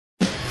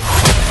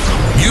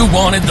You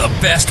wanted the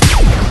best.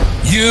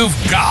 You've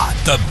got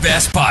the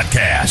best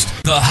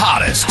podcast. The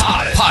hottest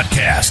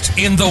podcast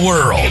in the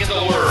world.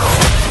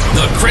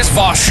 The Chris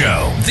Voss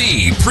Show,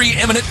 the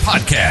preeminent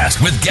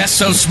podcast with guests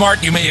so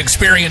smart you may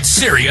experience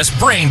serious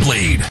brain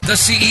bleed. The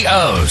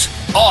CEOs,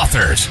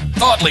 authors,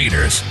 thought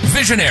leaders,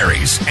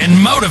 visionaries, and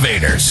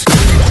motivators.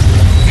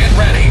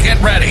 Get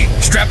ready.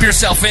 Strap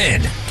yourself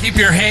in. Keep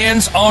your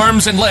hands,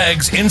 arms, and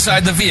legs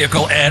inside the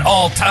vehicle at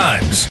all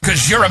times,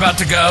 because you're about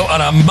to go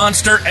on a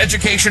monster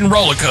education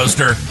roller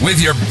coaster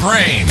with your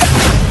brain.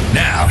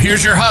 Now,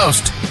 here's your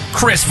host,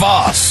 Chris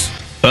Voss.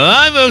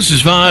 Hi, this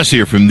is Voss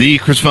here from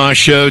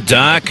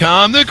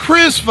thechrisvossshow.com,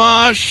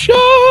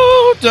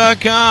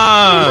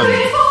 thechrisvossshow.com.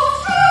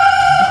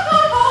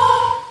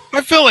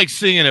 I felt like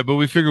singing it, but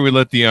we figured we'd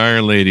let the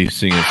Iron Lady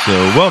sing it. So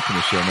welcome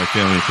to the show, my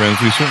family and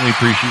friends. We certainly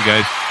appreciate you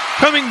guys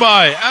coming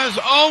by. As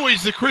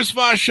always, the Chris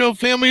Voss Show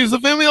family is the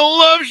family that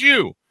loves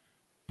you,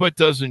 but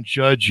doesn't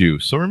judge you.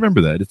 So remember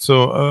that. It's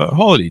a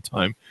holiday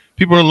time.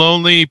 People are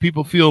lonely.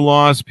 People feel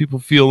lost. People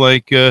feel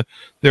like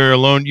they're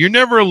alone. You're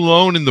never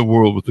alone in the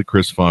world with the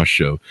Chris Voss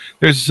Show.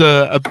 There's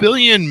a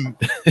billion.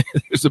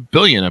 There's a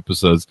billion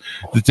episodes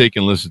that they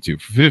can listen to.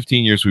 For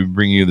 15 years, we've been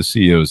bringing you the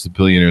CEOs, the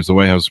billionaires, the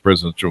White House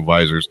presidential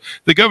advisors,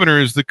 the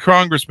governors, the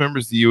Congress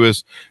members, the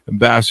U.S.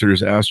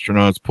 ambassadors,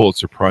 astronauts,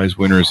 Pulitzer Prize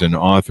winners, and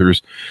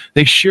authors.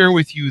 They share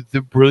with you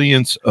the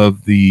brilliance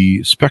of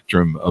the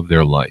spectrum of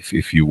their life.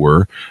 If you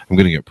were, I'm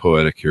going to get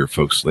poetic here,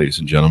 folks, ladies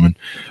and gentlemen.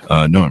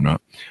 No, I'm not.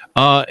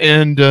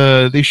 And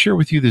they share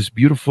with you this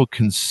beautiful,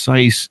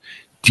 concise,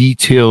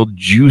 detailed,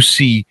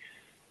 juicy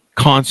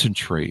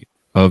concentrate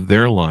of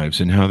their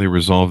lives and how they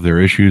resolve their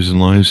issues in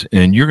lives.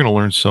 And you're going to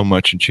learn so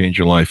much and change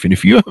your life. And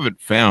if you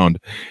haven't found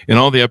in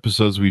all the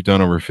episodes we've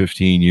done over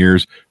 15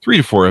 years, 3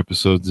 to 4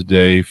 episodes a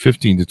day,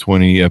 15 to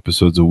 20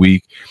 episodes a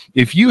week,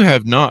 if you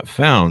have not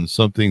found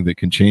something that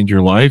can change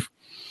your life,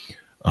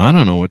 I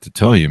don't know what to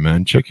tell you,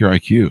 man. Check your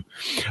IQ.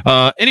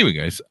 Anyway,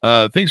 guys,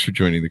 thanks for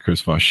joining the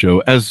Chris Voss Show.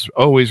 As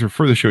always,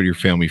 refer the show to your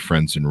family,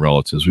 friends, and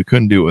relatives. We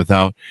couldn't do it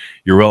without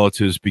your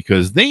relatives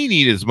because they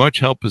need as much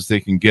help as they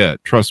can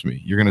get. Trust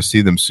me, you're going to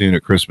see them soon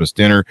at Christmas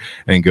dinner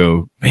and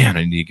go, man,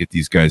 I need to get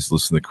these guys to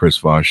listen to the Chris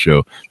Voss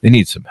Show. They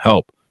need some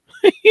help.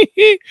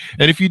 And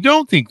if you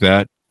don't think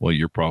that, well,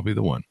 you're probably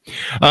the one.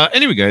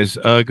 Anyway, guys,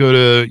 go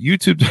to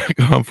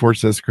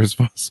youtube.com/Chris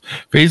Voss.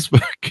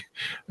 Facebook.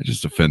 I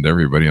just offend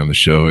everybody on the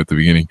show at the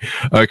beginning.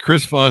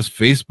 Chris Voss,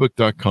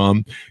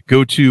 Facebook.com.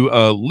 Go to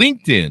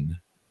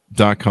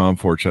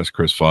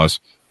LinkedIn.com/Chris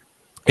Voss.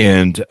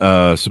 And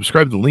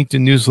subscribe to the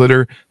LinkedIn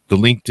newsletter, the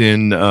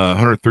LinkedIn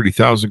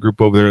 130,000 group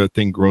over there. That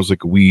thing grows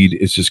like a weed.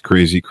 It's just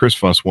crazy. Chris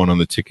Voss won on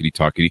the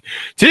tickety-tockety.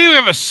 Today we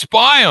have a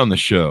spy on the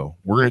show.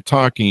 We're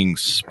talking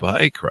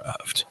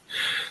spycraft.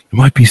 There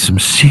might be some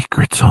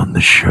secrets on the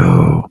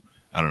show.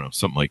 I don't know,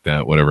 something like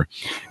that, whatever.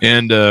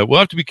 And we'll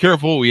have to be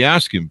careful what we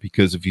ask him,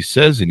 because if he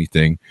says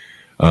anything,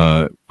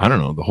 I don't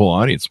know, the whole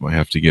audience might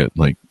have to get,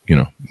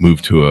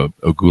 moved to a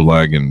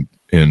gulag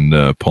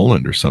in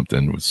Poland or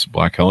something with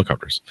black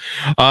helicopters.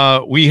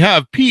 We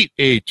have Pete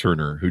A.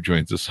 Turner, who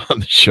joins us on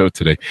the show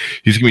today.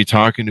 He's going to be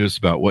talking to us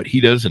about what he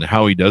does and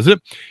how he does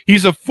it.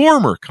 He's a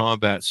former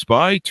combat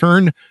spy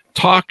turned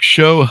talk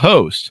show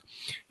host.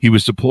 He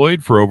was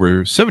deployed for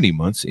over 70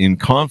 months in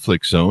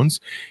conflict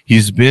zones.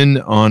 He's been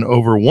on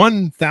over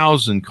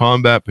 1,000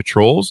 combat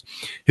patrols.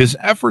 His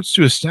efforts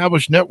to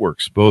establish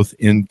networks, both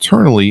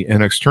internally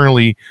and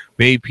externally,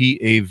 made Pete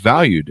a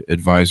valued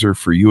advisor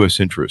for U.S.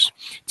 interests.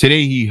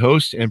 Today, he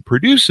hosts and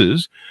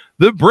produces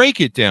the Break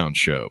It Down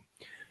show.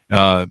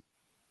 The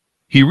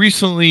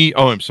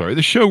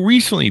show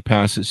recently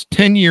passed its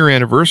 10-year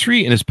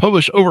anniversary and has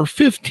published over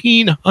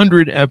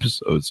 1,500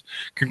 episodes.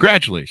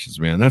 Congratulations,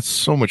 man. That's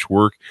so much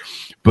work,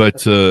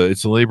 but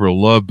it's a labor of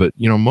love. But,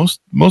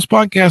 most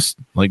podcasts,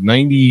 like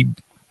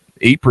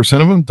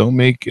 98% of them, don't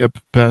make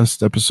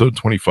past episode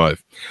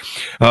 25.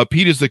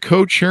 Pete is the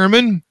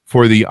co-chairman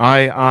for the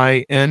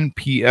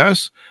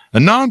IINPS, a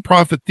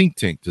nonprofit think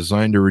tank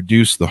designed to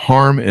reduce the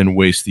harm and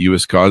waste the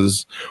U.S.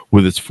 causes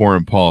with its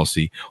foreign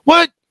policy.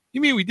 What? You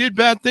mean we did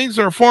bad things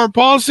in our foreign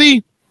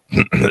policy?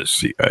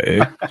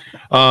 CIA.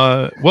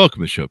 Welcome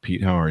to the show,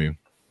 Pete. How are you?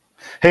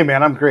 Hey,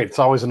 man, I'm great. It's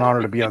always an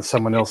honor to be on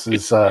someone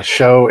else's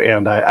show,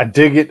 and I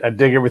dig it. I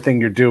dig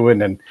everything you're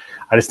doing, and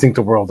I just think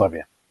the world of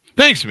you.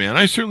 Thanks, man.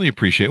 I certainly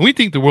appreciate it. We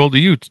think the world of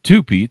you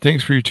too, Pete.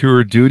 Thanks for your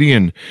tour of duty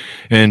and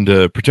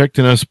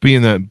protecting us,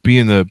 being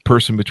the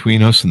person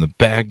between us and the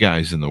bad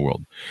guys in the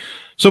world.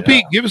 So, yeah.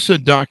 Pete, give us a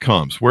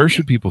 .coms. Where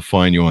should people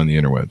find you on the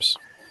interwebs?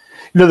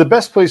 The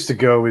best place to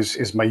go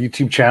is my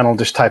YouTube channel.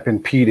 Just type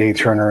in Pete A.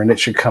 Turner, and it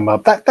should come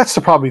up. That's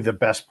probably the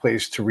best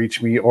place to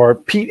reach me, or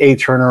Pete A.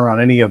 Turner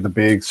on any of the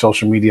big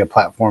social media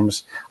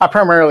platforms. I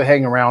primarily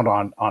hang around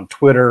on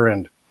Twitter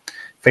and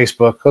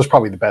Facebook. Those are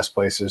probably the best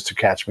places to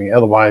catch me.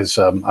 Otherwise,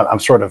 I'm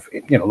sort of,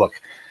 look,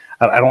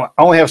 I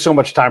only have so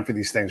much time for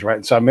these things,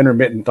 right? So I'm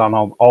intermittent on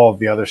all of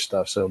the other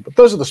stuff. But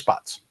those are the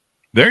spots.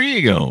 There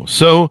you go.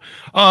 So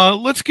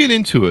let's get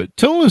into it.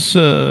 Tell us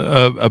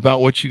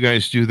about what you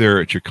guys do there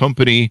at your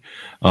company,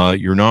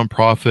 your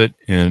nonprofit,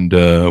 and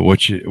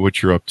what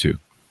you're up to.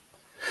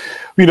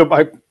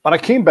 When I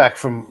came back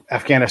from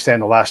Afghanistan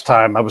the last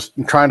time, I was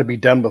trying to be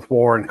done with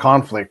war and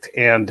conflict,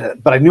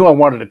 but I knew I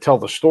wanted to tell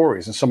the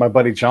stories. And so my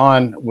buddy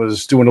John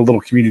was doing a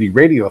little community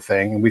radio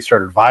thing, and we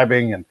started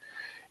vibing. And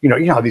you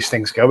know how these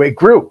things go. It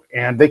grew,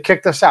 and they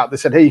kicked us out. They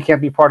said, "Hey, you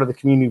can't be part of the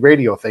community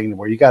radio thing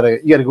anymore. You gotta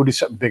go do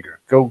something bigger.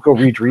 Go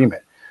redream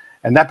it."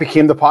 And that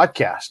became the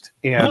podcast.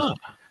 And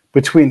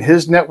between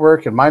his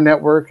network and my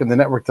network and the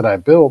network that I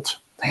built,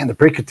 man, the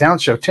Break It Down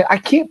show.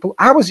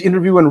 I was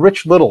interviewing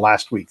Rich Little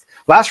last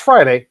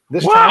Friday.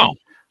 This time,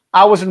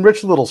 I was in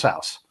Rich Little's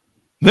house.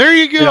 There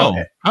you go.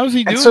 How's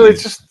he doing? So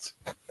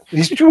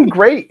he's doing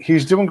great.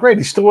 He's doing great.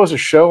 He still has a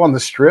show on the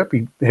Strip.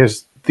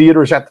 His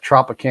theater is at the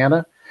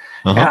Tropicana.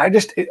 And I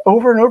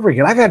over and over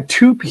again, I've had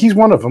he's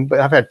one of them, but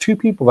I've had two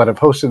people that have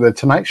hosted the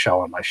Tonight Show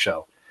on my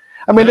show.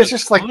 I mean, it's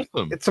just like,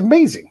 awesome. It's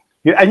amazing.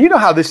 And you know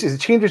how this is, it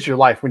changes your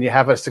life when you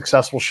have a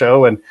successful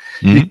show and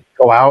you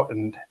go out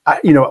and,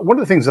 one of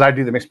the things that I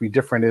do that makes me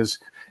different is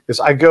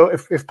I go,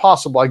 if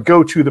possible, I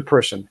go to the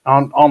person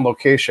on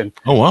location.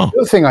 Oh, wow. The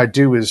other thing I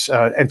do is,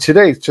 and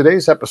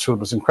today's episode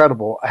was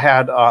incredible. I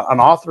had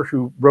an author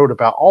who wrote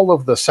about all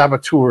of the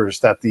saboteurs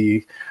that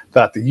the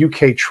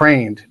UK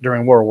trained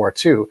during World War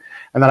II.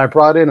 And then I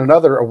brought in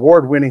another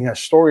award-winning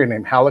historian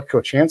named Haluk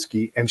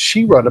Kochansky, and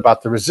she wrote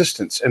about the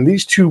resistance. And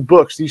these two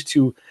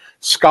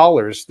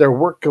scholars, their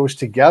work goes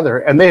together,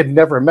 and they had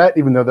never met,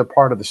 even though they're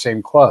part of the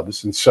same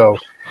clubs. And so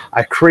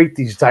I create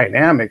these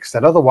dynamics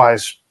that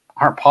otherwise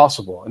aren't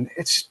possible. And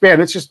it's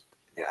just,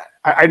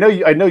 I know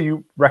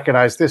you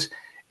recognize this.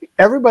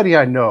 Everybody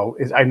I know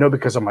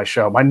because of my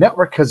show. My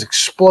network has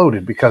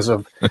exploded because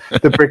of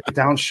the Break It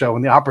Down show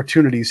and the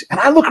opportunities. And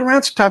I look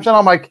around sometimes and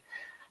I'm like,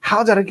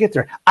 how did I get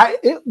there?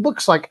 It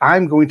looks like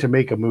I'm going to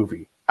make a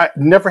movie. I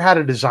never had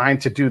a design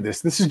to do this.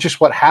 This is just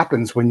what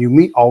happens when you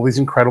meet all these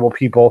incredible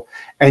people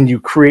and you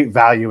create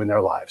value in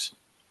their lives.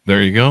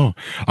 There you go.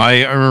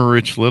 I remember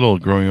Rich Little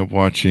growing up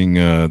watching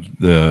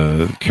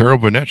the Carol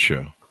Burnett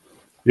show.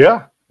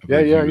 Yeah.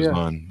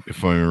 On,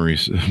 if I remember,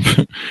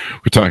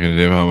 we're talking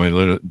today about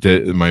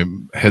my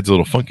head's a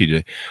little funky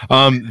today.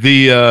 I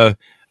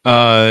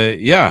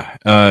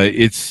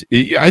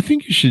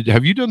think you should.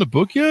 Have you done the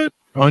book yet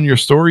on your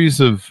stories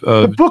of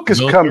the book is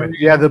coming?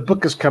 Yeah, the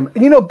book is coming.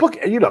 You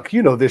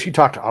know this. You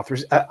talk to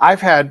authors.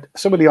 I've had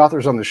so many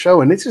authors on the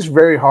show, and it's just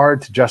very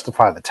hard to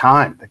justify the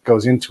time that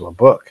goes into a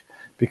book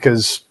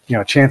because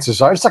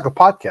chances are it's like a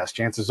podcast.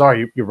 Chances are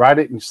you write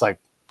it and it's like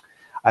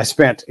I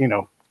spent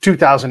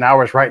 2,000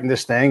 hours writing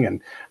this thing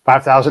and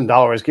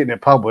 $5,000 getting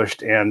it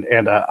published. And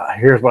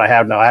here's what I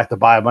have now. I have to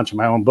buy a bunch of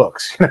my own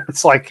books.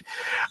 It's like,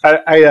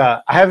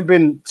 I haven't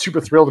been super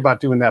thrilled about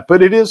doing that,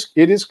 but it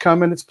is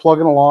coming. It's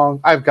plugging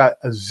along. I've got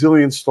a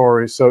zillion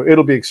stories, so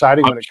it'll be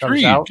exciting when it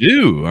comes out. You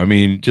do. I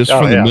mean, just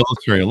from the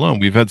military alone,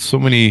 we've had so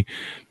many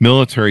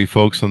military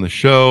folks on the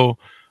show,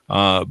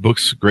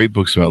 great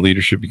books about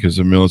leadership because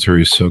the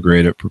military is so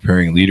great at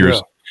preparing leaders.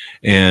 Yeah.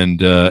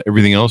 And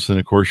everything else, and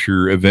of course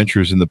your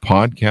adventures in the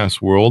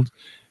podcast world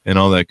and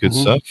all that good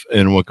stuff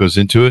and what goes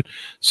into it.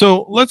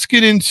 So let's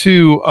get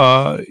into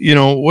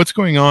what's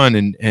going on,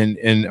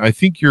 and I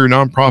think your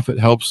nonprofit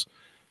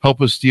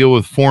help us deal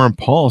with foreign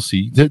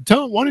policy.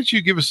 Why don't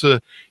you give us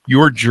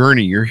your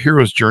journey, your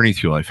hero's journey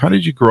through life? How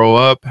did you grow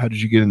up? How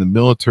did you get in the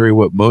military?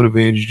 What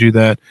motivated you to do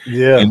that?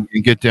 Yeah, and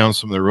get down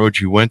some of the roads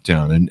you went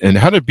down, and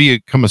how to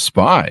become a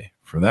spy.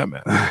 For that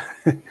matter,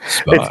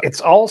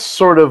 it's all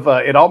sort of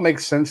it all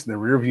makes sense in the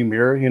rearview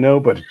mirror,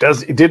 but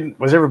it didn't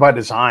was ever by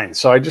design.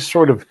 So I just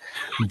sort of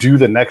do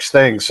the next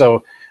thing.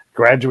 So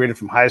graduated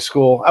from high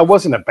school. I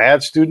wasn't a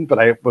bad student, but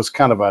I was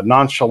kind of a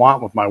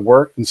nonchalant with my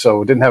work, and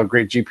so didn't have a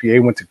great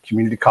GPA. Went to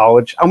community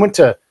college. I went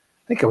to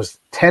I think it was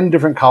 10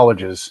 different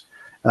colleges,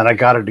 and then I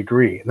got a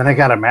degree, and then I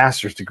got a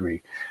master's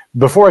degree.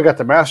 Before I got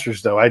the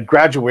master's, though, I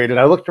graduated.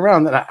 I looked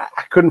around and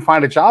I couldn't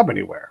find a job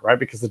anywhere, right?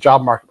 Because the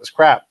job market was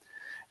crap.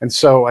 And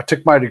so I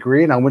took my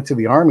degree and I went to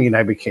the Army and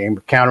I became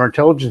a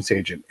counterintelligence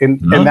agent. And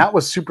that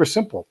was super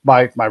simple.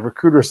 My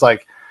recruiter's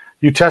like,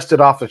 you tested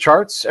off the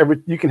charts.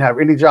 You can have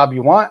any job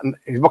you want.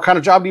 And what kind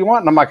of job do you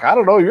want? And I'm like, I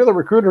don't know. You're the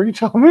recruiter. You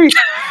tell me.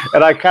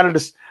 And I kind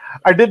of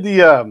I did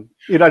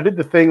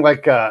the thing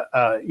like,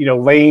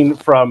 Lane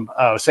from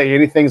Say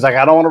Anything. He's like,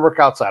 I don't want to work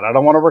outside. I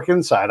don't want to work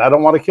inside. I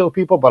don't want to kill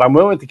people, but I'm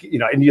willing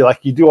to, and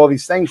you do all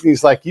these things. And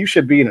he's like, you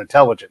should be in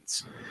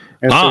intelligence.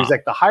 And so he's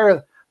like, the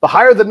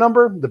higher the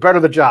number, the better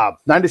the job.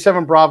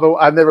 97 Bravo.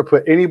 I've never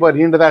put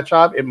anybody into that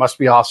job. It must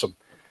be awesome.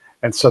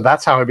 And so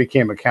that's how I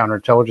became a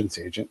counterintelligence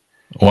agent.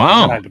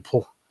 Wow. And I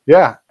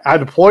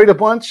deployed a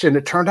bunch, and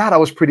it turned out I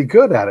was pretty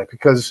good at it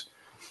because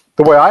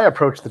the way I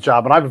approach the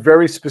job, and I have a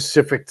very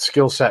specific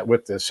skill set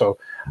with this. So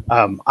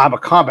I'm a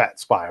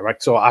combat spy,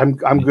 right? So I'm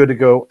good to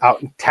go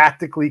out and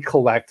tactically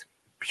collect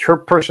pure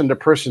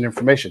person-to-person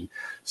information.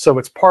 So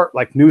it's part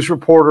like news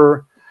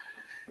reporter.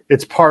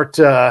 It's part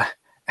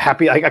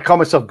happy. I call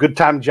myself Good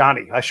Time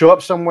Johnny. I show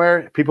up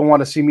somewhere, people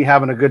want to see me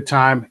having a good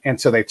time, and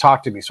so they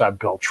talk to me. So I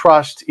build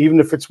trust, even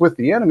if it's with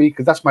the enemy,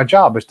 because that's my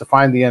job, is to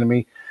find the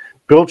enemy,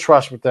 build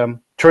trust with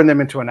them, turn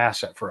them into an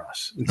asset for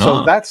us. And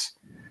so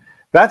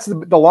that's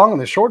the long and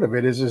the short of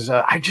it is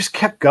I just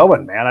kept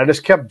going, man. I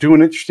just kept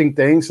doing interesting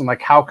things and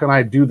like, how can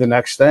I do the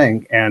next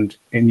thing? And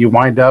you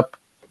wind up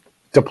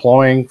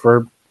deploying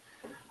for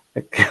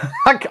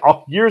like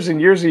years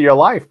and years of your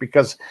life,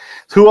 because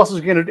who else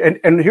is going to?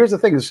 And here's the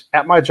thing: is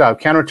at my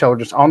job,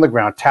 counterintelligence on the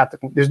ground,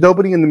 tactical. There's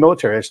nobody in the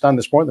military that's done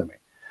this more than me.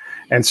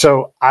 And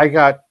so I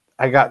got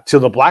to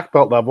the black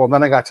belt level, and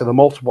then I got to the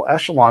multiple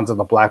echelons of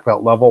the black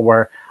belt level,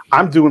 where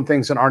I'm doing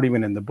things that aren't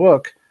even in the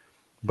book,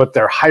 but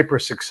they're hyper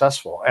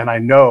successful. And I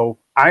know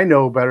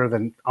better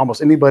than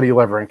almost anybody you'll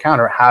ever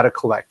encounter how to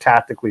collect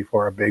tactically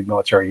for a big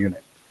military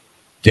unit.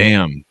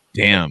 Damn.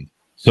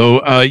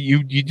 So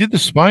you did the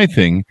spy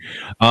thing.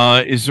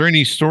 Is there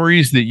any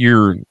stories that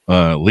you're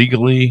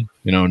legally,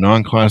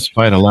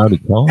 non-classified, allowed to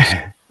tell us?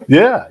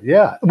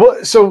 Yeah.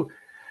 Well, so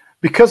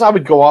because I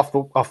would go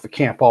off the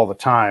camp all the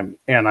time,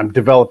 and I'm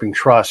developing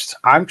trust,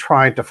 I'm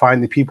trying to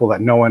find the people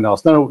that no one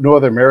else, no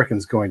other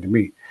American's going to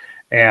meet.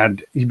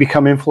 And you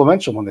become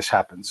influential when this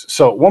happens.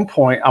 So at one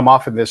point, I'm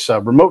off in this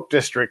remote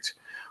district,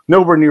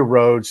 nowhere near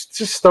roads, it's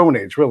just Stone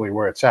Age, really,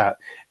 where it's at.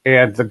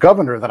 And the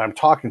governor that I'm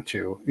talking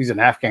to, he's an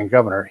Afghan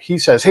governor. He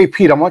says, "Hey,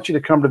 Pete, I want you to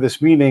come to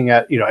this meeting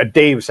at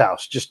Dave's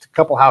house, just a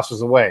couple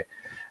houses away."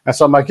 And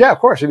so I'm like, "Yeah, of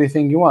course,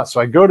 anything you want." So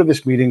I go to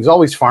this meeting. There's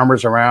always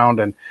farmers around,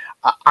 and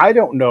I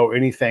don't know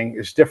anything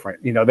is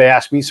different. They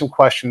ask me some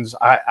questions.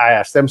 I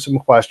ask them some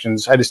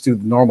questions. I just do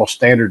the normal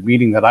standard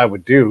meeting that I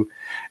would do.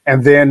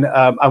 And then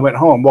I went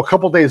home. Well, a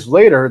couple of days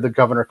later, the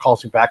governor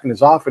calls me back in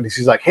his office.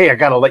 He's like, "Hey, I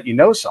got to let you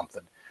know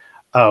something.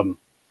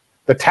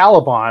 The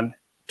Taliban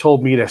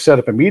told me to set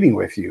up a meeting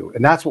with you."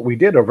 And that's what we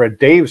did over at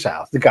Dave's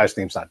house. The guy's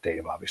name's not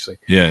Dave, obviously.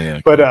 Yeah.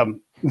 But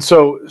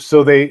so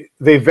they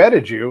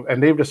vetted you,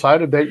 and they've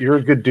decided that you're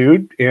a good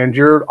dude and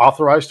you're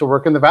authorized to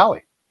work in the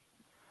Valley.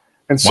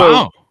 And so,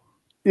 wow.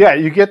 Yeah,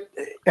 you get,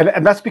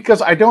 and that's because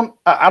I don't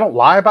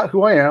lie about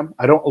who I am.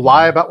 I don't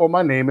lie about what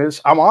my name is.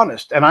 I'm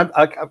honest, and I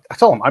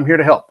tell them I'm here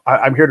to help.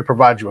 I'm here to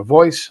provide you a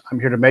voice. I'm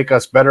here to make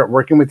us better at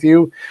working with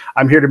you.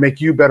 I'm here to make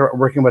you better at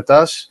working with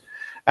us.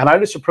 And I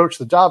just approach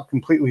the job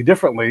completely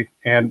differently.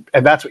 And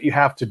that's what you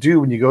have to do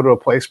when you go to a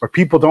place where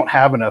people don't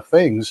have enough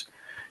things.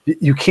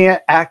 You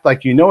can't act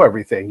like you know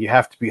everything. You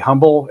have to be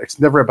humble. It's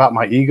never about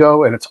my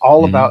ego. And it's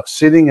all about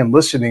sitting and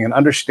listening and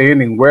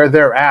understanding where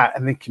they're at,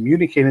 and then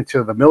communicating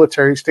to the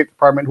military, State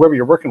Department, whoever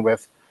you're working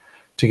with,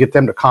 to get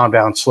them to calm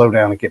down, slow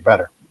down, and get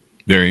better.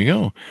 There you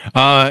go.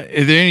 Are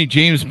there any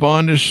James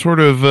Bondish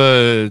sort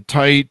of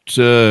tight,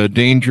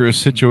 dangerous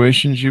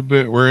situations you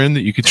were in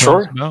that you could tell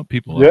us about?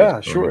 People,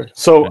 yeah, sure.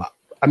 So,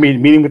 I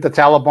mean, meeting with the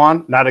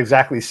Taliban, not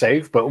exactly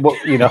safe, but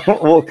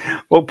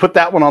we'll put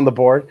that one on the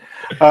board.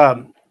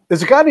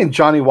 There's a guy named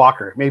Johnny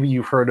Walker. Maybe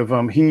you've heard of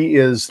him. He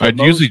is. I'd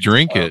usually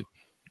drink it.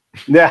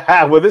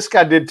 Yeah, well, this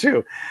guy did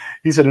too.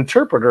 He's an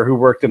interpreter who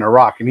worked in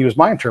Iraq, and he was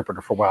my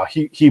interpreter for a while.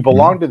 He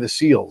belonged to the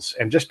SEALs,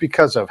 and just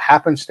because of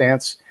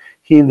happenstance,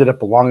 he ended up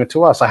belonging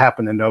to us. I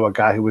happen to know a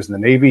guy who was in the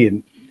Navy,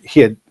 and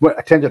he had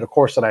attended a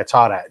course that I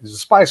taught at. It was a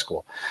spy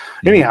school.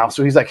 Anyhow,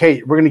 so he's like,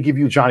 "Hey, we're going to give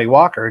you Johnny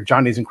Walker."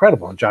 Johnny's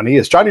incredible, and Johnny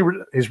has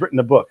written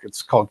a book.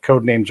 It's called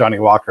Codename Johnny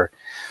Walker.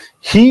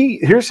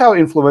 Here's how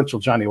influential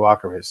Johnny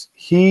Walker is.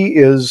 He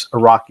is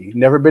Iraqi,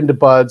 never been to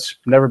BUD/S,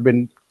 never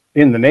been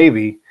in the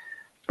Navy,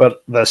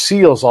 but the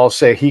SEALs all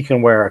say he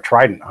can wear a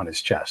trident on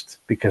his chest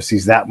because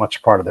he's that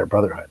much part of their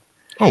brotherhood.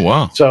 Oh,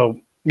 wow.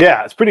 So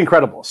yeah, it's pretty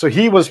incredible. So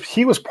he was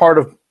part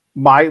of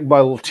my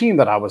little team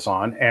that I was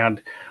on,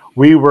 and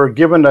we were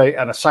given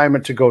an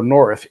assignment to go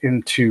north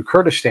into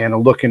Kurdistan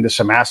and look into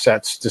some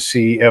assets to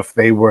see if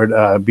they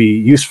would be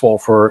useful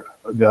for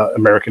the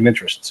American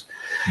interests.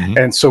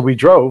 And so we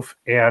drove,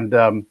 and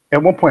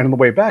at one point on the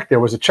way back, there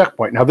was a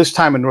checkpoint. Now, this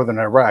time in northern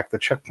Iraq, the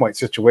checkpoint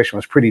situation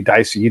was pretty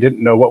dicey. You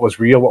didn't know what was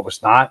real, what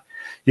was not.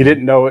 You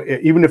didn't know,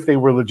 even if they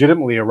were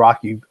legitimately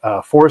Iraqi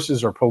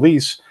forces or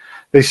police,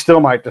 they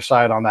still might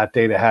decide on that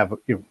day to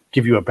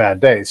give you a bad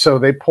day. So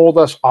they pulled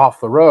us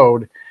off the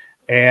road,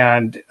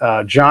 and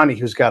Johnny,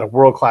 who's got a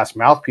world-class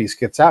mouthpiece,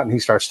 gets out, and he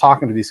starts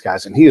talking to these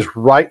guys, and he is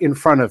right in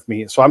front of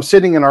me. So I'm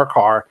sitting in our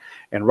car,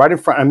 and right in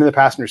front, I'm in the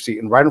passenger seat,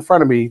 and right in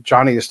front of me,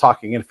 Johnny is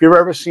talking. And if you've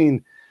ever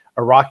seen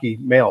Iraqi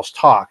males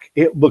talk,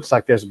 it looks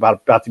like there's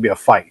about to be a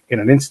fight in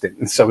an instant,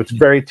 and so it's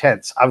very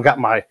tense. I've got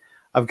my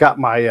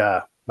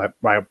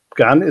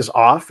gun is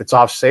off, it's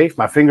off safe,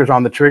 my finger's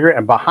on the trigger,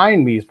 and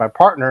behind me is my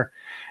partner,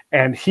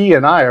 and he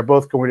and I are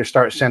both going to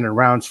start sending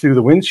rounds through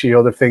the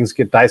windshield if things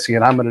get dicey,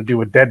 and I'm going to do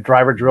a dead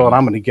driver drill, and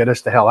I'm going to get us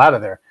the hell out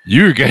of there.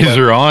 You guys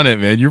are on it,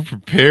 man. You're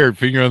prepared,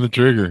 finger on the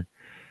trigger.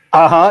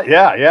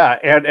 Yeah,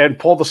 and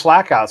pulled the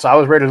slack out, so I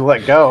was ready to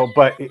let go,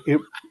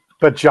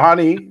 but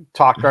Johnny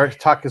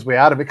talked his way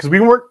out of it because we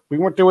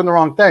weren't doing the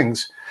wrong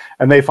things,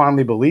 and they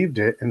finally believed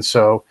it, and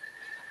so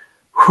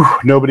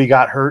nobody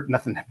got hurt,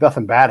 nothing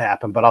bad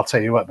happened. But I'll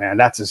tell you what, man,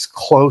 that's as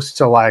close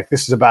to like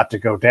this is about to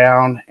go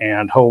down,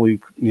 and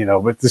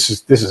but this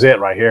is it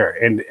right here,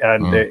 and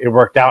it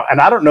worked out, and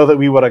I don't know that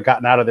we would have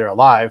gotten out of there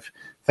alive.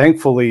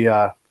 Thankfully,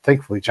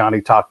 Johnny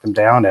talked them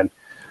down, and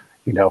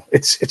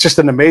it's just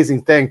an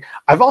amazing thing.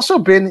 I've also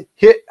been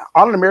hit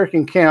on an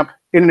American camp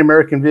in an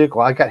American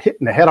vehicle. I got hit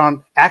in a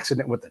head-on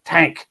accident with a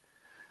tank.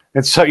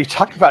 And so you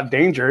talk about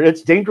danger.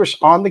 It's dangerous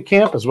on the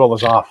camp as well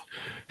as off.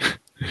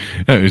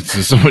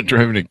 Is someone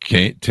driving a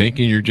tank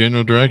in your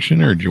general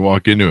direction, or did you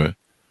walk into it?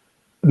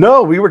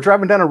 No, we were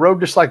driving down a road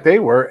just like they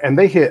were, and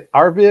they hit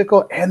our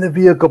vehicle and the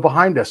vehicle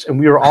behind us, and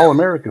we were all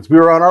Americans. We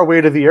were on our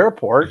way to the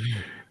airport,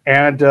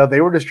 and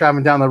they were just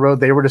driving down the road.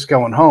 They were just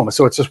going home.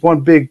 So it's just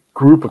one big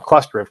group, a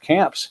cluster of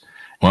camps.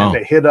 Wow. And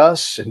they hit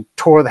us and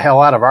tore the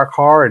hell out of our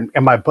car. And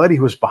my buddy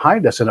who was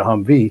behind us in a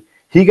Humvee,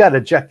 he got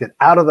ejected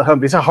out of the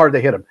Humvee. That's how hard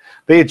they hit him.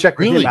 They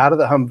ejected him out of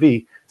the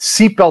Humvee,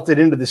 seatbelted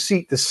into the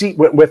seat. The seat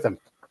went with him.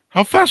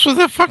 How fast was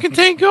that fucking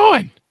tank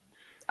going?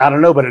 I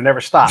don't know, but it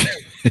never stopped.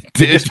 It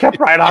just kept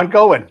right on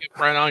going.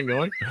 Right on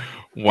going?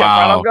 Wow. Kept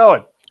right on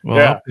going. Well,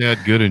 yeah. They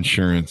had good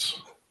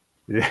insurance.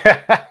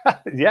 Yeah,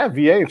 yeah,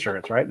 VA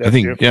insurance, right? That's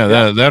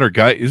that or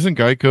isn't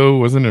Geico,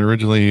 wasn't it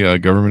originally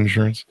government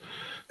insurance?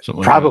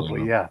 Something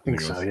Probably, like I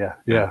think so. Yeah.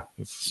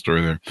 That's the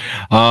story there.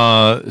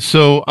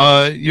 So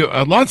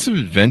lots of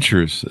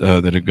adventures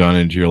that have gone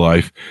into your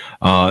life.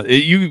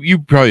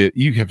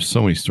 You have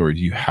so many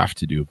stories. You have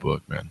to do a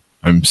book, man.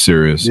 I'm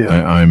serious.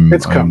 Yeah.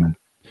 It's coming.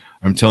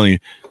 I'm telling you,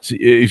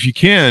 if you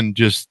can,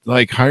 just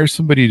like hire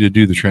somebody to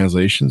do the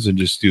translations and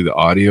just do the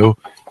audio,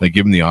 like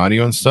give them the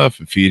audio and stuff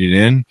and feed it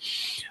in.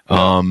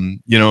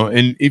 And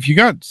if you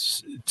got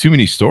too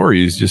many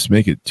stories, just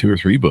make it 2 or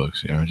 3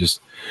 books,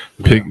 just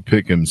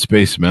pick them,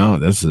 space them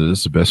out. That's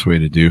the best way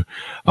to do.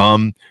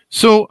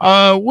 So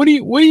what do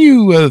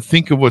you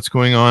think of what's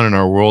going on in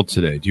our world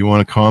today? Do you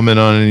want to comment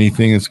on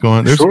anything that's going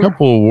on? There's a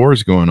couple of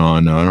wars going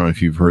on. I don't know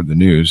if you've heard the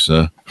news.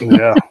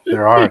 Yeah,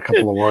 there are a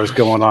couple of wars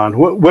going on.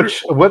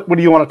 What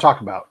do you want to talk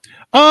about?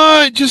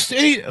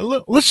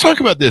 Let's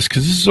talk about this,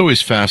 because this is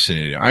always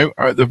fascinating.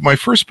 My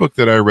first book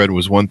that I read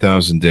was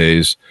 1,000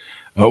 Days.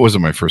 It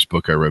wasn't my first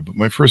book I read, but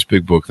my first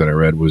big book that I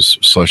read was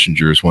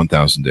Schlesinger's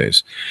 1,000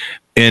 Days.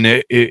 And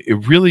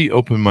it really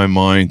opened my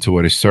mind to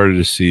what I started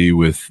to see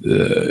with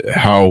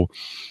how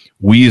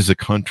we as a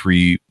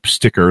country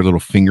stick our little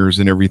fingers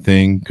in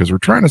everything because we're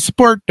trying to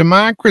support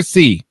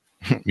democracy.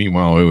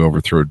 Meanwhile, we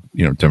overthrow,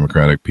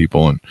 democratic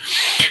people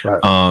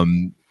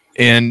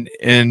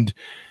and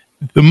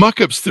the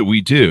muck-ups that we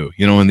do,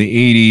 in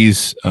the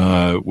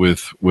 80s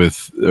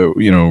with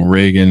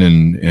Reagan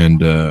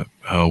and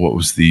what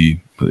was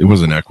it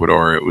wasn't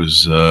Ecuador, it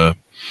was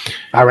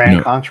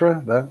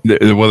Iran-Contra?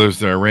 There's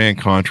the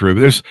Iran-Contra.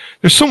 There's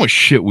so much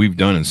shit we've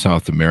done in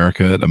South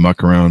America, the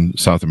muck around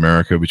South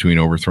America between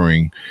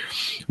overthrowing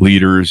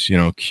leaders,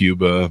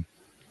 Cuba,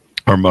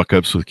 our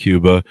muck-ups with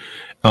Cuba.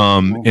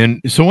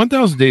 And so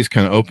 1,000 Days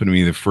kind of opened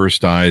me the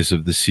first eyes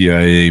of the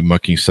CIA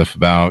mucking stuff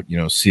about,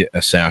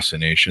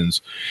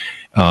 assassinations.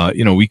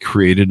 We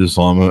created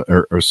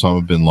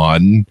Osama bin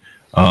Laden.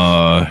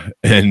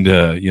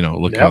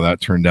 Look how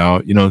that turned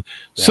out.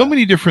 So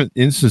many different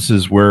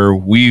instances where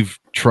we've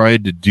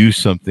tried to do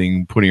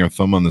something, putting our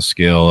thumb on the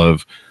scale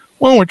of,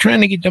 well, we're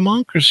trying to get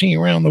democracy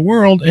around the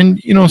world.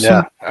 And,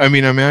 I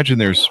imagine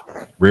there's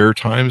rare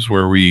times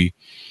where we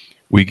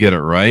get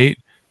it right.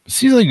 It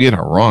seems like we get it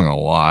wrong a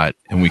lot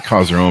and we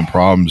cause our own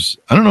problems.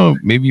 I don't know.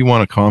 Maybe you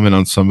want to comment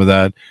on some of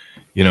that.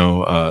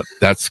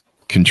 That's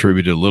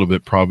contributed a little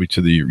bit probably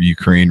to the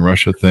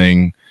Ukraine-Russia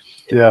thing.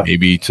 Yeah.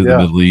 Maybe to the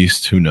Middle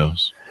East. Who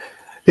knows?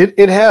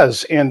 It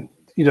has. And,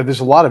 there's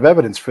a lot of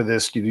evidence for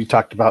this. You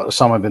talked about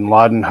Osama bin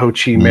Laden, Ho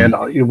Chi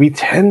Minh. We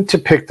tend to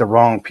pick the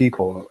wrong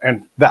people.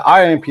 And the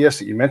IIMPS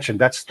that you mentioned,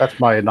 that's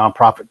my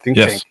nonprofit think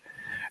tank.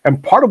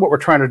 And part of what we're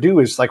trying to do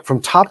is, like,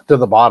 from top to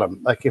the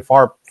bottom, like, if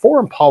our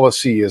foreign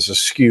policy is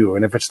askew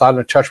and if it's not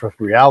in touch with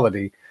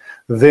reality,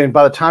 then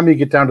by the time you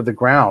get down to the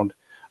ground,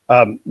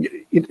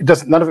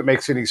 none of it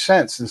makes any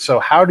sense. And so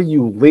how do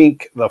you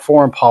link the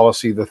foreign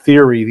policy, the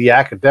theory, the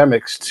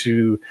academics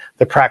to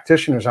the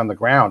practitioners on the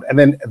ground, and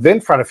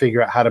then try to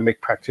figure out how to make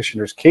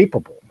practitioners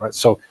capable, right?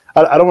 So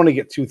I don't want to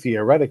get too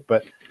theoretic,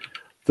 but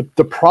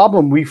the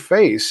problem we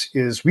face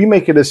is we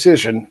make a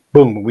decision,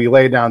 boom, we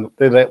lay down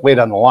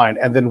the line,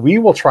 and then we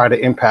will try to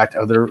impact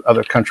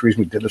other countries.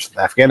 We did this with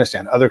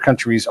Afghanistan, other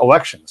countries'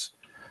 elections.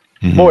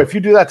 Mm-hmm. Boy, if you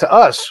do that to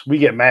us, we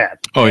get mad.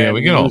 Oh yeah,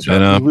 we get all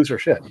bent up. We lose our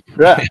shit.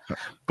 Yeah,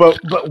 but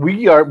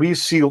we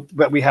see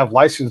that we have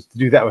license to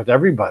do that with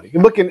everybody.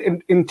 And look,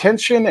 in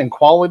intention and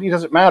quality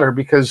doesn't matter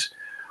because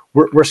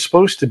we're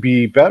supposed to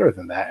be better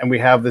than that, and we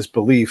have this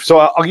belief. So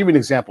I'll give you an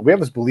example. We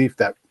have this belief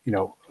that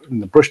in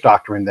the Bush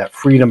doctrine that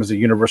freedom is a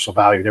universal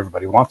value and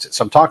everybody wants it.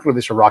 So I'm talking to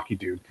this Iraqi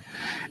dude,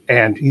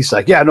 and he's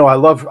like, "Yeah, no, I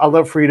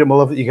love freedom. I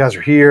love that you guys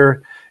are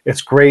here.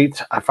 It's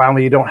great. I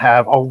finally don't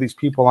have all these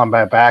people on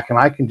my back, and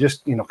I can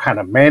just, kind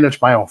of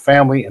manage my own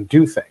family and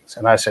do things."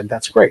 And I said,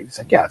 "That's great." He's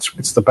like, "Yeah,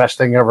 it's the best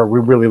thing ever.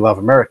 We really love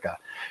America."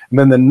 And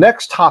then the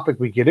next topic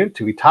we get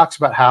into, he talks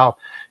about how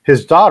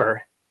his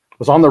daughter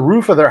was on the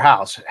roof of their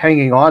house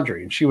hanging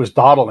laundry, and she was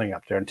dawdling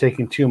up there and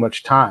taking too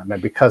much time.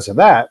 And because of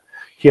that,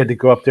 he had to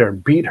go up there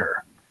and beat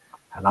her.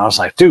 And I was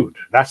like, "Dude,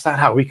 that's not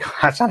how we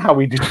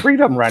do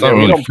freedom right now.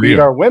 We don't beat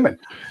our women."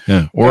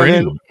 Yeah, or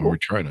we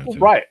try not to.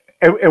 Right.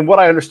 And what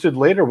I understood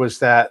later was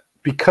that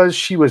because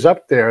she was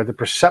up there, the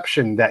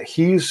perception that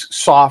he's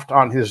soft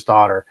on his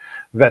daughter,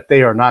 that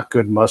they are not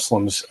good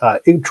Muslims,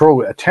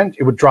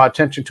 it would draw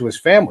attention to his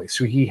family.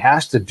 So he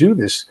has to do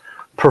this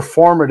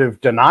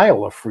performative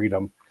denial of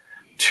freedom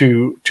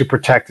to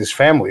protect his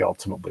family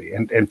ultimately,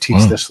 and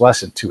teach this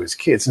lesson to his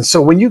kids. And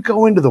so when you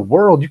go into the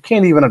world, you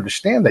can't even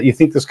understand that. You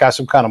think this guy's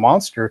some kind of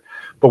monster,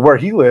 but where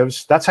he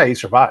lives, that's how you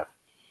survive.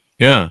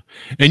 Yeah.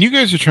 And you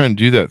guys are trying to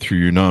do that through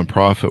your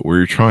nonprofit, where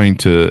you're trying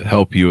to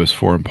help U.S.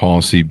 foreign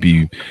policy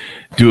do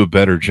a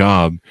better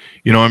job.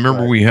 You know, I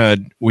remember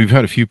we've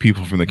had a few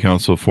people from the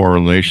Council of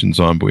Foreign Relations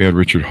on, but we had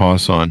Richard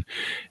Voss on,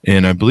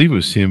 and I believe it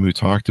was him who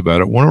talked about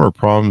it. One of our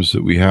problems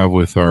that we have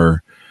with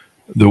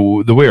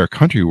the way our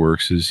country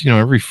works is, you know,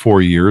 every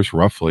 4 years,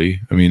 roughly,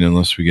 I mean,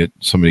 unless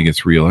somebody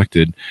gets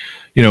reelected,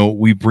 you know,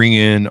 we bring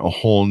in a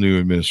whole new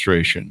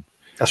administration.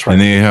 That's right.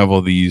 And they have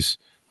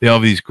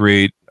these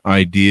great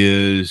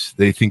ideas.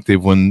 They think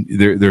they've won.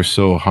 They're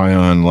so high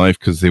on life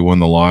because they won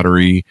the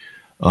lottery.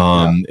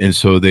 And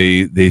so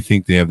they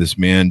think they have this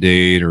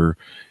mandate, or,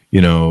 you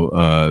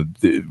know,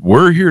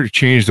 we're here to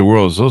change the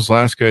world. Those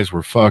last guys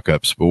were fuck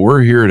ups, but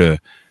we're here to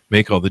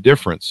make all the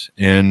difference.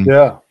 And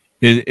the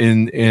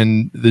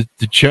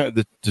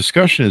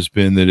discussion has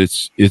been that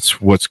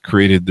it's what's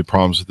created the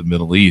problems with the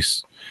Middle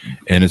East,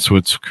 and it's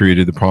what's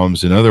created the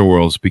problems in other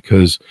worlds,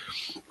 because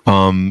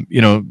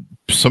you know,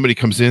 somebody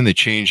comes in, they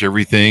change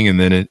everything, and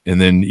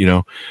then you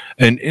know,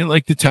 and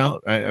like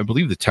I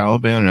believe the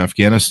Taliban in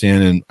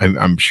Afghanistan, and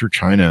I'm sure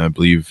China, I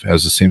believe,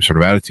 has the same sort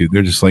of attitude.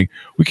 They're just like,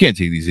 we can't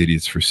take these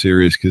idiots for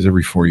serious, because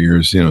every 4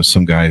 years, you know,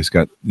 some guy's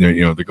got,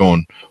 you know, they're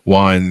going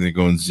Y and they're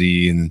going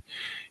Z, and,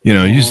 you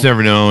know, you just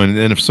never know. And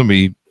then if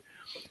somebody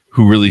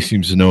who really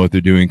seems to know what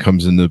they're doing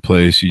comes into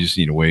place, you just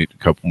need to wait a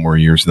couple more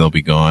years and they'll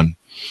be gone.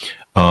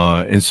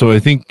 And so I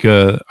think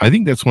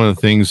that's one of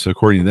the things,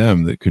 according to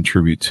them, that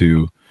contribute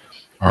to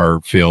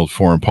our failed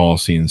foreign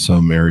policy in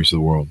some areas of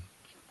the world.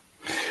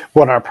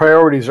 When our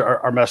priorities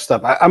are messed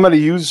up, I'm going to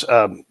use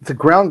the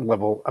ground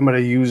level. I'm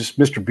going to use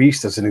Mr.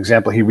 Beast as an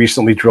example. He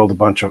recently drilled a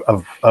bunch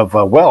of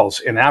wells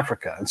in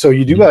Africa. And so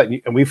you do that,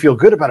 and we feel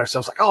good about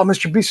ourselves, like, oh,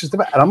 Mr. Beast is the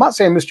best. And I'm not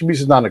saying Mr.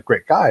 Beast is not a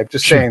great guy. I'm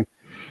just saying,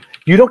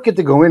 you don't get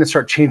to go in and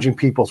start changing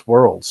people's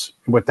worlds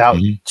without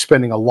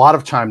spending a lot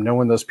of time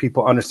knowing those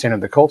people,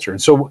 understanding the culture.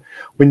 And so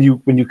when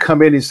you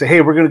come in and say,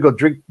 hey, we're going to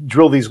go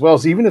drill these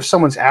wells, even if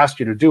someone's asked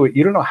you to do it,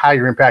 you don't know how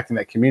you're impacting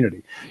that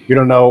community. You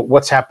don't know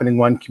what's happening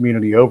one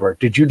community over.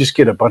 Did you just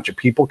get a bunch of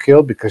people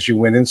killed because you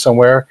went in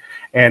somewhere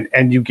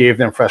and you gave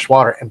them fresh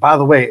water? And by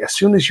the way, as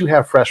soon as you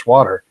have fresh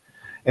water,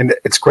 and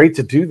it's great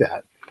to do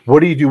that, what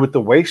do you do with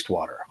the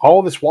wastewater?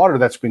 All this water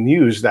that's been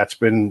used, that's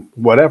been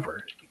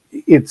whatever,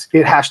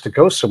 it has to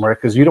go somewhere,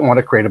 because you don't want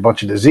to create a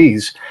bunch of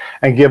disease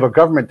and give a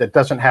government that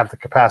doesn't have the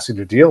capacity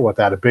to deal with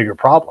that a bigger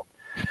problem.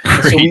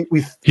 So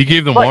he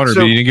gave them water,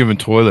 but he didn't give them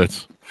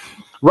toilets.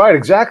 Right,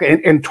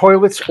 exactly. And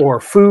toilets or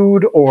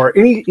food or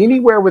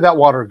anywhere where that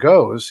water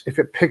goes, if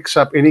it picks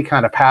up any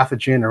kind of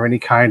pathogen or any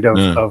kind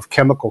of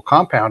chemical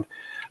compound,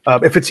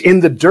 if it's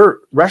in the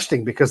dirt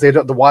resting because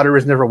the water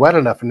is never wet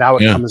enough and now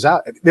it comes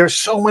out, there's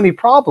so many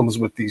problems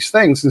with these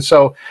things. And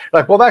so,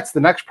 like, well, that's the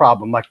next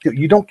problem. Like,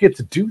 you don't get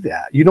to do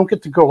that. You don't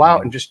get to go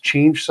out and just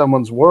change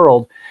someone's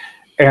world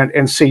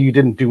and say you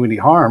didn't do any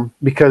harm,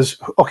 because,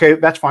 okay,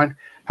 that's fine.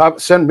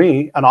 Send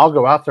me and I'll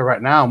go out there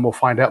right now and we'll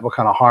find out what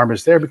kind of harm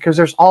is there, because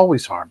there's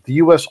always harm. The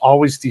U.S.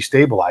 always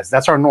destabilizes.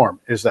 That's our norm,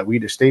 is that we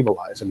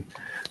destabilize. And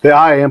the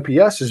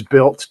IMPS is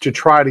built to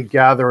try to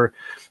gather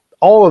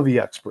all of the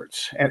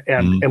experts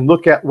and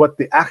look at what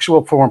the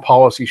actual foreign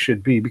policy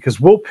should be, because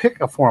we'll pick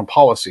a foreign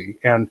policy,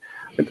 and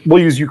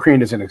we'll use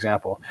Ukraine as an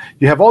example.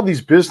 You have all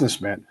these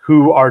businessmen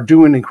who are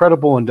doing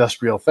incredible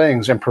industrial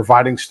things and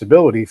providing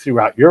stability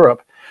throughout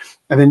Europe.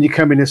 And then you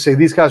come in and say,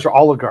 these guys are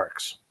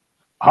oligarchs.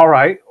 All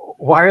right.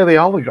 Why are they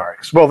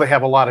oligarchs? Well, they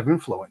have a lot of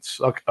influence.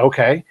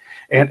 Okay.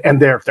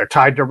 And they're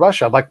tied to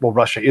Russia. Like, well,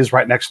 Russia is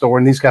right next door,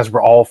 and these guys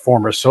were all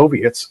former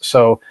Soviets.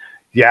 So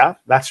yeah,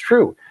 that's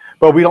true.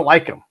 But we don't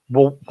like them.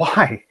 Well,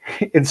 why?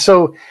 And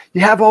so you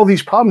have all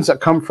these problems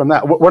that come from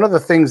that. One of the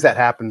things that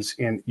happens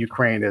in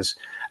Ukraine is,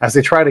 as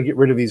they try to get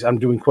rid of these, I'm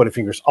doing quoted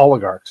fingers,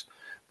 oligarchs,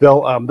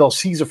 they'll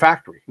seize a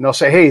factory. And they'll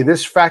say, hey,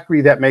 this factory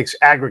that makes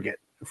aggregate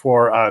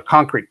for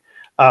concrete,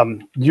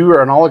 you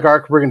are an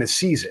oligarch, we're going to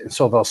seize it. And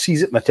so they'll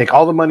seize it, and they'll take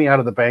all the money out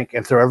of the bank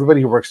and throw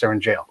everybody who works there in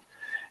jail.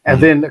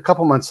 And then a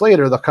couple months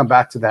later, they'll come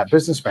back to that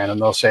businessman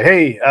and they'll say,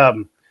 hey,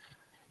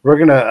 we're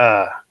going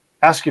to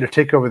ask you to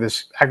take over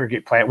this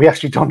aggregate plant. We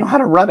actually don't know how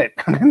to run it,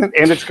 and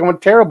it's going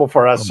terrible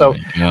for us. So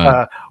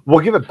we'll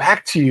give it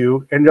back to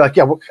you. And you're like,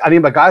 yeah, well, I need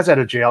my guys out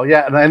of jail.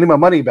 Yeah, and I need my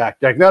money back.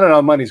 They're like,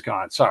 no, money's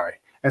gone. Sorry.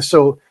 And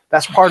so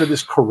that's part of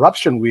this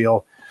corruption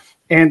wheel.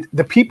 And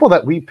the people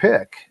that we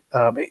pick,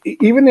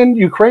 even in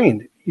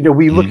Ukraine, you know,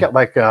 we look at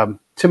like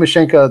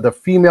Tymoshenko, the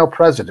female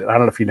president. I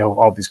don't know if you know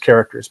all these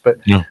characters, but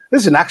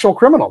this is an actual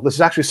criminal. This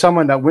is actually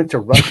someone that went to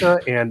Russia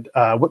and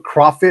went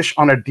crawfish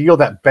on a deal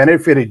that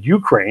benefited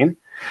Ukraine.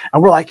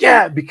 And we're like,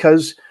 yeah,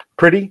 because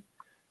pretty,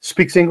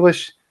 speaks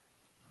English,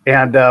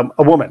 and a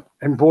woman.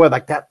 And boy,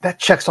 like that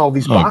checks all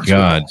these boxes.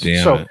 God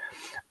damn it.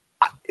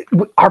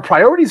 our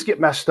priorities get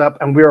messed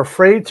up, and we're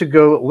afraid to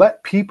go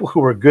let people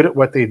who are good at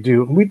what they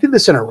do. And we did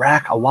this in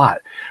Iraq a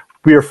lot.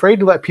 We're afraid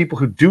to let people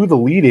who do the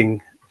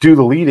leading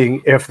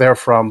if they're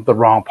from the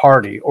wrong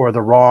party or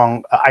the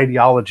wrong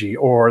ideology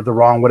or the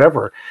wrong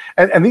whatever.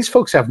 And these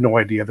folks have no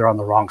idea they're on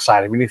the wrong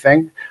side of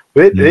anything.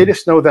 They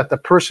just know that the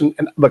person,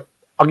 and look,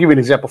 I'll give you an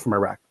example from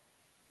Iraq.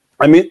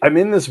 I'm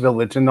in this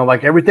village, and they're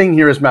like, everything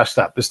here is messed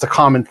up. It's the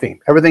common theme.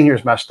 Everything here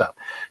is messed up.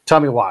 Tell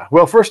me why.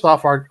 Well, first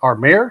off, our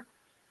mayor,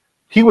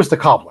 he was the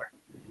cobbler.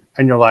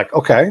 And you're like,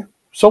 okay,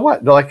 so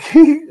what? They're like,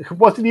 he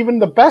wasn't even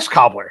the best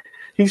cobbler.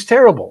 He's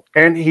terrible.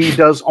 And he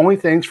does only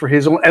things for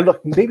his own. And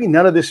look, maybe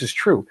none of this is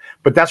true,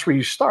 but that's where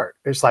you start.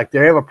 It's like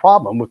they have a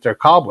problem with their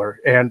cobbler,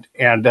 and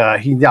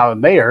he's now a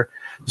mayor.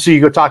 So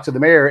you go talk to the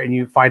mayor and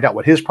you find out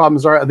what his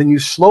problems are. And then you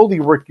slowly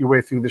work your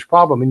way through this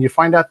problem. And you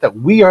find out that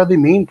we are the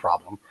main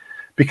problem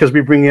because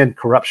we bring in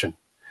corruption.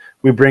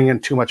 We bring in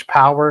too much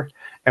power.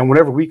 And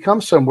whenever we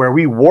come somewhere,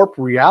 we warp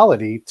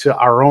reality to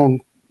our own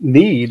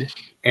need.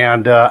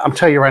 And I'm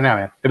telling you right now,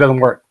 man, it doesn't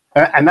work.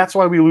 And that's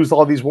why we lose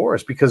all these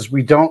wars, because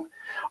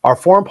our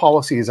foreign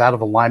policy is out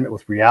of alignment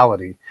with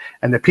reality.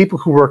 And the people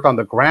who work on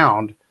the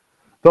ground,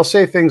 they'll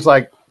say things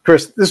like,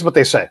 Chris, this is what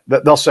they say.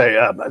 They'll say,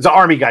 it's an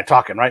army guy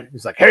talking, right?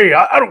 He's like, hey,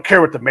 I don't care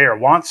what the mayor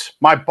wants.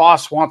 My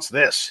boss wants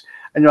this.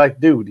 And you're like,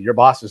 dude, your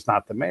boss is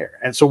not the mayor.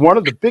 And so one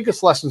of the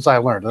biggest lessons I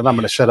learned, and I'm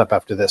going to shut up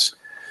after this,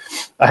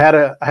 I had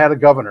a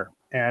governor,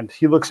 and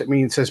he looks at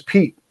me and says,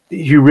 Pete,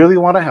 you really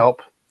want to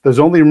help? There's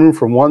only room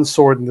for one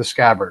sword in the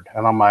scabbard.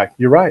 And I'm like,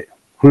 you're right.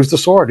 Who's the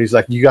sword? He's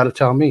like, you got to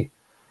tell me.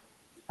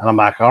 And I'm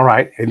like, all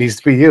right, it needs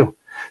to be you.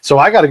 So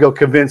I got to go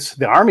convince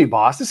the army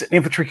boss. This is an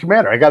infantry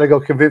commander. I got to go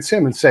convince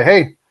him and say,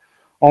 hey,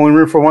 only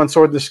room for one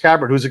sword in the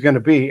scabbard. Who's it going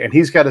to be? And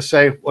he's got to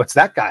say, well, it's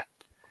that guy.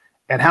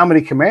 And how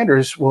many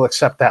commanders will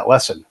accept that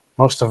lesson?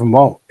 Most of them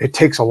won't. It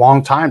takes a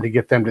long time to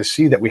get them to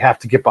see that we have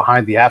to get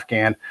behind the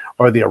Afghan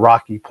or the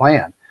Iraqi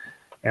plan.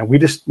 And we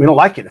don't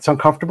like it. It's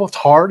uncomfortable. It's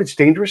hard. It's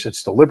dangerous.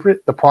 It's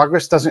deliberate. The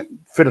progress doesn't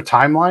fit a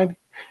timeline.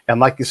 And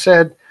like you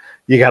said,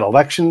 you got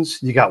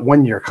elections, you got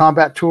one-year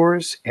combat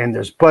tours, and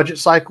there's budget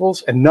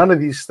cycles, and none of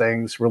these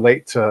things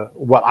relate to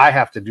what I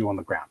have to do on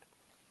the ground.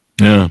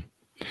 Yeah.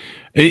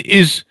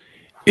 Is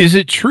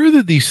it true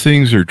that these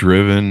things are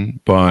driven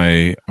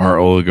by our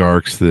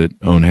oligarchs that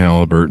own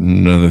Halliburton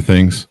and other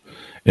things?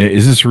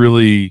 Is this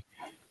really,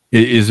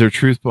 is there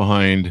truth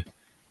behind,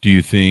 do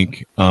you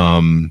think,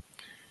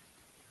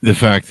 the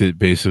fact that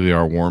basically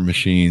our war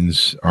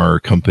machines, our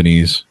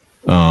companies,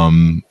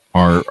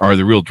 are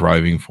the real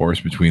driving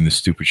force between the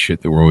stupid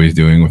shit that we're always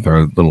doing with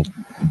our little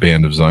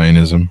band of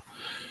Zionism?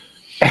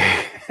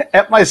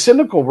 At my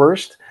cynical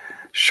worst,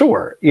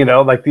 sure.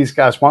 Like these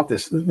guys want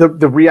this.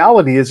 The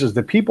reality is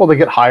the people that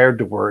get hired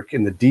to work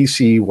in the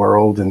DC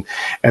world and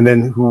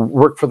then who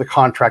work for the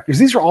contractors,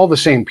 these are all the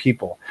same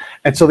people.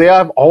 And so they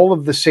have all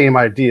of the same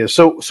ideas.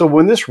 So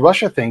when this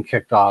Russia thing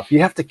kicked off, you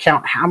have to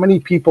count how many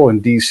people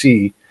in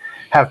DC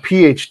have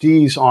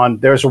PhDs on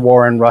there's a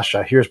war in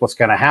Russia. Here's what's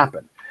going to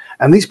happen.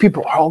 And these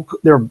people are all,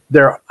 they're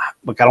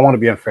look, I don't want to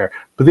be unfair,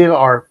 but they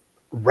are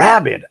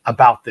rabid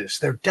about this.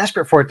 They're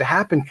desperate for it to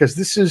happen because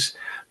this is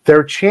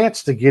their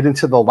chance to get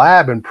into the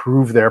lab and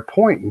prove their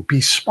point and be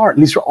smart.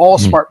 And these are all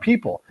smart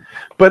people.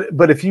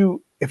 But if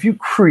you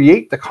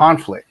create the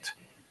conflict,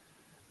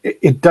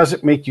 it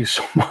doesn't make you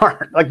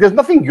smart. Like there's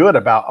nothing good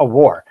about a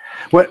war.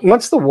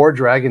 Once the war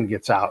dragon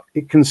gets out,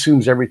 it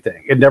consumes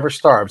everything. It never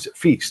starves. It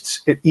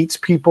feasts. It eats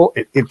people.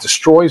 It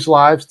destroys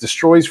lives,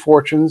 destroys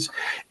fortunes.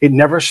 It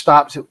never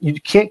stops.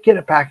 You can't get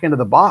it back into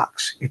the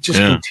box. It just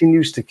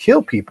continues to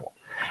kill people.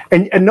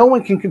 And no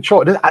one can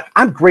control it.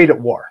 I'm great at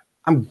war.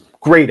 I'm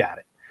great at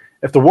it.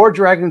 If the war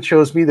dragon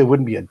chose me, there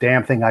wouldn't be a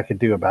damn thing I could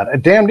do about it.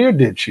 It damn near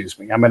did choose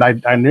me. I mean,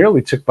 I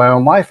nearly took my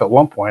own life at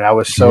one point. I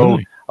was so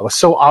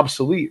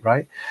obsolete,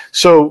 right?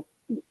 So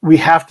we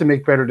have to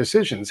make better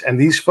decisions. And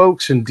these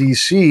folks in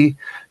DC,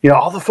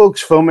 all the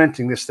folks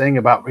fomenting this thing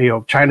about,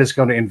 China's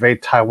going to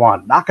invade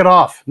Taiwan, knock it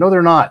off. No,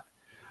 they're not.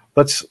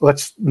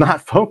 Let's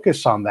not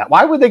focus on that.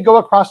 Why would they go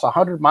across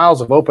 100 miles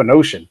of open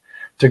ocean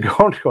to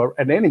go to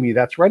an enemy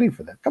that's ready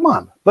for them? Come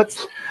on,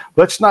 let's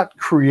not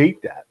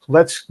create that.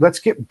 Let's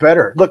get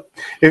better. Look,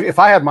 if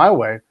I had my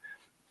way,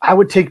 I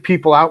would take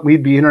people out.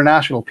 We'd be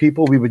international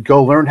people. We would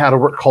go learn how to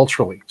work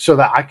culturally so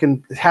that I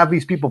can have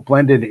these people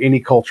blend into any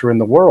culture in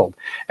the world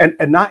and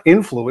not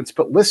influence,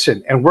 but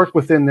listen and work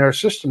within their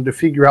system to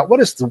figure out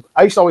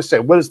I used to always say,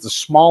 what is the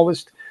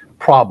smallest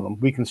problem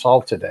we can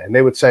solve today? And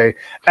they would say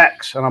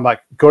X. And I'm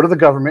like, go to the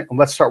government and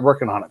let's start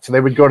working on it. So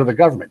they would go to the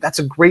government. That's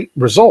a great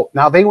result.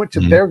 Now they went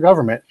to their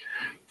government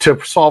to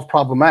solve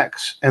problem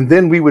X. And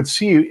then we would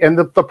see, and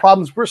the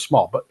problems were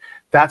small, but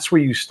that's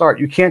where you start.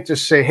 You can't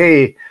just say,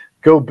 hey,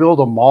 go build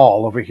a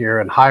mall over here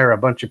and hire a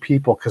bunch of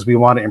people because we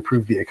want to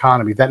improve the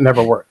economy. That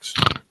never works.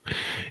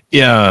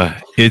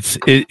 Yeah, it's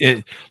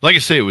like I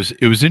say, it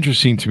was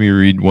interesting to me to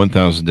read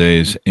 1,000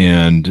 Days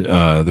and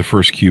the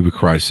first Cuba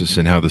crisis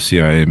and how the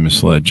CIA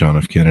misled John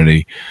F.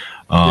 Kennedy,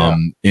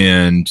 and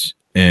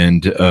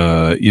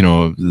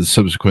the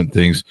subsequent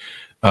things.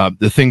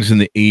 the things in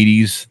the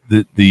 80s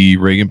that the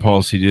Reagan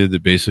policy did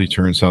that basically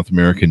turned South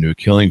America into a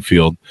killing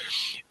field.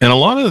 And a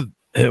lot of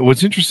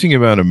what's interesting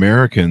about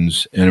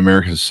Americans and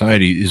American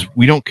society is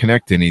we don't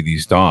connect any of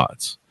these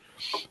dots.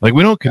 Like,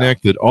 we don't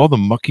connect that all the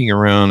mucking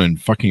around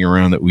and fucking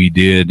around that we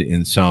did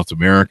in South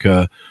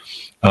America,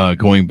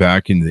 going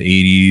back into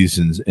the 80s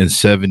and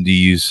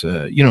 70s,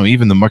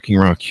 even the mucking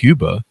around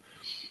Cuba,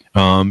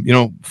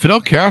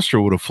 Fidel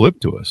Castro would have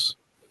flipped to us.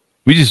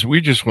 We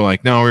just were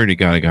like, no, we already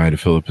got a guy to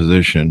fill the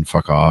position.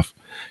 Fuck off.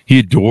 He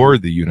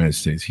adored the United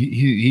States.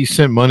 He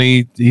sent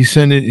money. He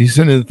sent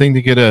a thing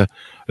to get a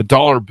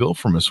dollar bill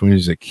from us when he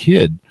was a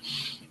kid,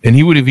 and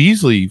he would have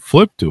easily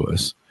flipped to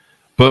us.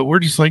 But we're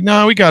just like,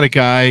 no, we got a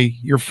guy.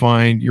 You're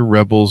fine. You're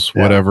rebels,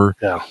 whatever.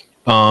 Yeah.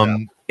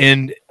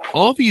 And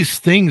all these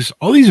things,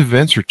 all these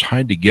events are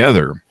tied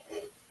together.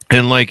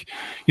 And like,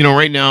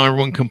 right now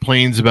everyone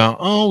complains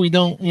about, we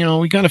don't,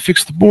 we got to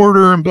fix the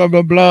border and blah,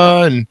 blah,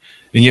 blah. And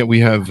yet we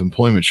have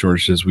employment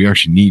shortages. We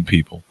actually need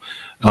people.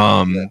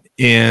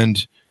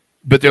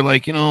 But they're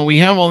like, we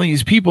have all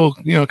these people,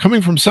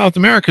 coming from South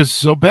America is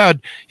so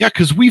bad. Yeah,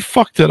 because we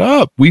fucked it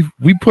up. We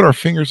put our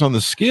fingers on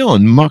the scale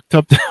and mucked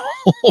up the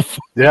whole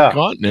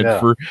continent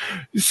for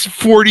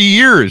 40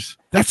 years.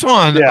 That's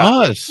on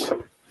us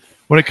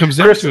when it comes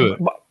down to it.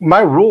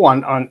 My rule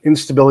on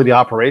instability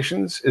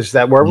operations is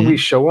that wherever we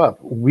show up,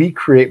 we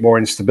create more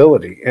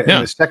instability. And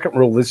the second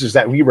rule is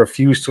that we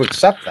refuse to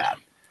accept that.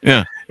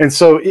 Yeah. And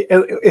so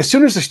as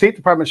soon as the State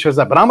Department shows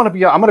up, and I'm going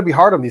to be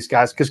hard on these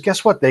guys, because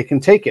guess what? They can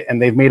take it,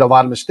 and they've made a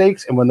lot of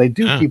mistakes. And when they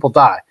do, people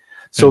die.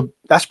 So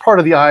that's part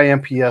of the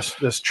IMPS.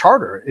 This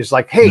charter is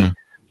like, hey,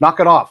 knock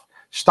it off.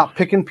 Stop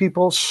picking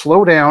people.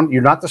 Slow down.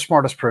 You're not the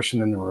smartest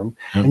person in the room,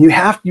 and you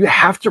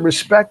have to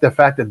respect the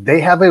fact that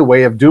they have a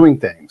way of doing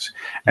things.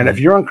 And if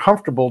you're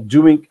uncomfortable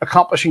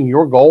accomplishing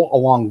your goal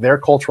along their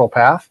cultural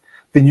path,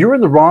 then you're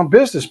in the wrong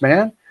business,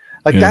 man.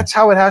 Like that's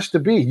how it has to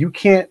be. You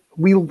can't.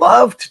 We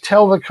love to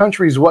tell the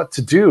countries what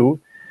to do,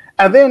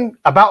 and then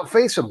about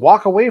face it,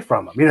 walk away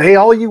from them. Hey,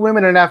 all you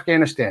women in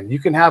Afghanistan, you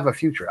can have a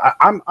future.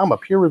 I'm a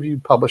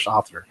peer-reviewed, published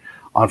author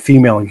on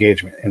female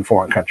engagement in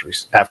foreign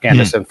countries,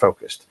 Afghanistan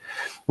focused.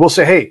 We'll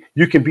say, hey,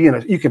 you can be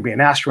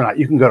an astronaut,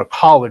 you can go to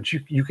college,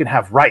 you can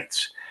have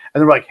rights.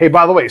 And they're like, hey,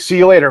 by the way, see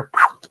you later.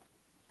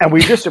 And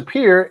we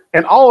disappear,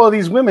 and all of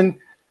these women,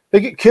 they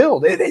get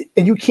killed.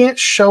 And you can't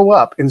show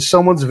up in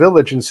someone's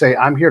village and say,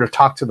 I'm here to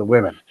talk to the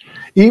women.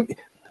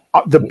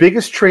 The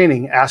biggest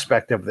training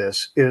aspect of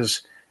this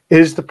is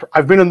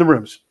I've been in the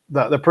rooms.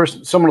 The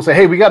person, someone will say,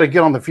 hey, we got to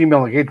get on the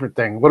female engagement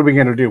thing. What are we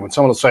going to do? And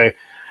someone will say,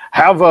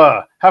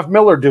 have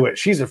Miller do it.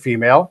 She's a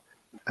female.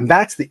 And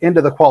that's the end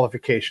of the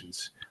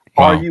qualifications.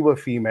 Wow. Are you a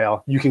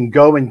female? You can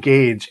go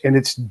engage, and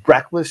it's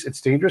reckless,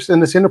 it's dangerous,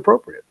 and it's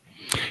inappropriate.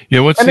 Yeah,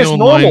 and it's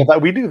normal that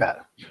we do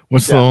that.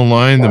 What's the old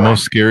line? The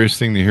most scariest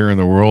thing to hear in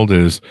the world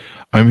is,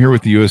 I'm here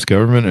with the U.S.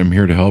 government. I'm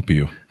here to help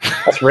you.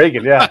 That's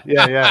Reagan. Yeah.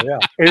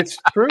 And it's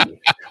true.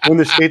 When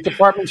the State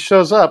Department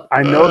shows up,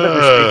 I know that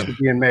mistakes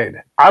are being made.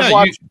 I've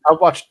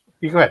watched.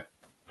 You go ahead.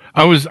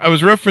 I was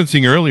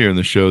referencing earlier in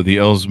the show the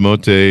El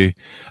Mote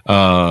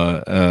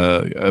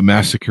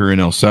massacre in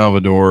El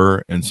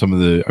Salvador, and some of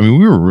the. I mean,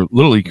 we were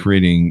literally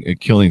creating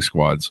killing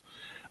squads,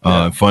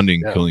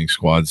 funding killing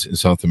squads in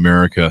South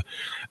America.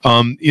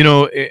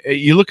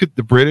 You look at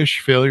the British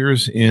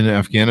failures in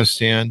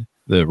Afghanistan,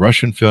 the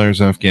Russian failures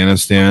in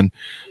Afghanistan,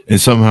 and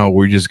somehow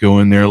we just go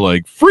in there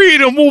like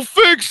freedom will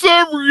fix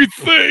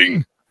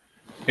everything,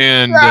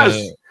 and.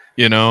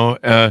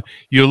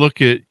 You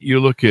look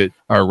at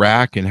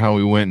Iraq and how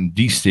we went and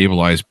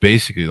destabilized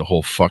basically the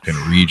whole fucking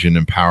region,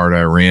 empowered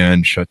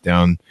Iran, shut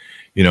down.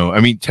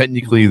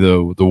 Technically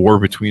the war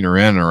between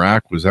Iran and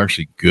Iraq was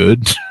actually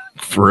good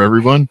for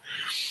everyone.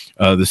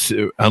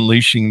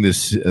 Unleashing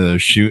this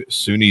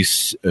Sunni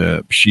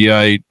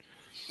Shiite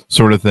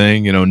sort of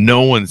thing.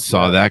 No one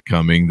saw that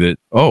coming. That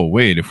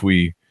if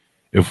we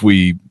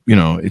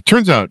it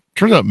turns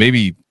out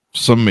maybe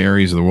some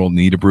areas of the world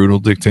need a brutal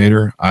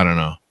dictator. I don't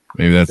know.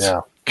 Maybe that's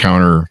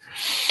counter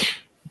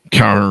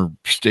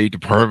State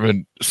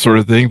Department sort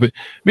of thing, but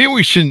maybe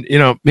we shouldn't.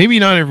 Maybe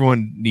not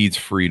everyone needs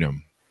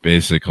freedom.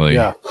 Basically,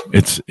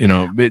 it's we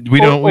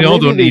all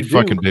don't need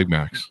fucking Big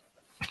Macs.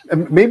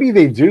 Maybe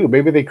they do.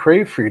 Maybe they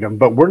crave freedom,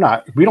 but we're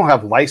not. We don't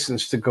have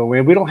license to go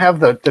in. We don't have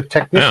the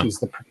technicians,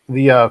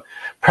 the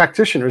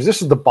practitioners.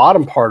 This is the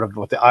bottom part of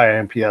what the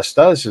IMPS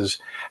does: is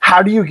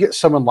how do you get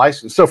someone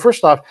licensed? So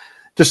first off,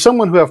 to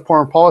someone who have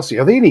foreign policy,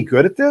 are they any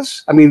good at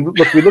this? I mean,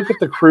 look, we look at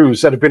the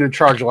crews that have been in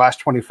charge the last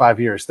 25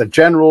 years, the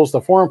generals,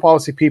 the foreign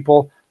policy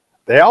people,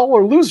 they all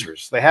are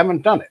losers. They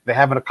haven't done it. They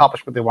haven't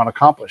accomplished what they want to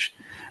accomplish.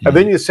 And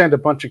then you send a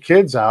bunch of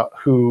kids out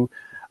who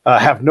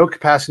have no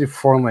capacity for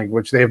foreign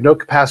language. They have no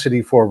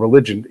capacity for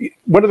religion.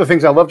 One of the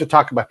things I love to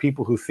talk about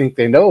people who think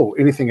they know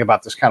anything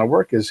about this kind of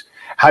work is,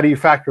 how do you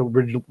factor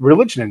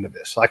religion into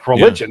this? Like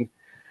religion,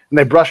 and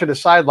they brush it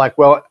aside like,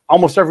 well,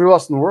 almost everywhere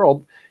else in the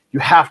world, you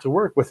have to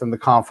work within the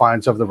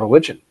confines of the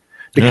religion,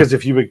 because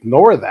if you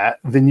ignore that,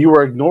 then you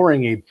are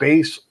ignoring a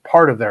base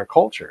part of their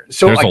culture.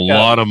 So there's a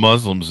lot of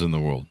Muslims in the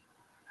world.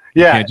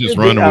 You Yeah, can't just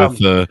run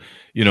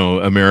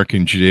with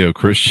American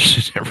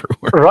Judeo-Christians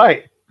everywhere.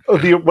 right. Oh,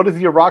 what does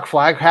the Iraq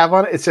flag have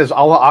on it? It says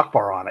Allah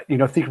Akbar on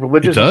it. Think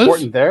religion It is does?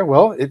 important there?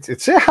 Well,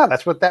 it's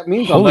that's what that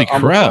means. Holy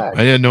on the crap! flag.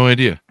 I had no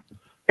idea.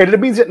 And it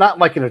means it not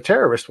like in a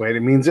terrorist way. It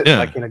means it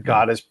like in a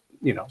God is,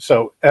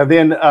 So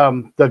then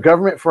the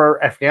government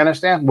for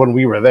Afghanistan, when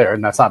we were there,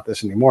 and that's not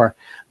this anymore,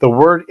 the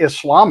word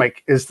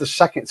Islamic is the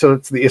second. So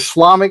it's the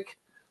Islamic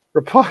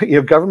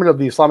Republic, government of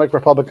the Islamic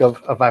Republic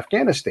of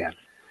Afghanistan.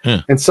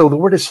 Yeah. And so the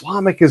word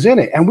Islamic is in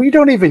it. And we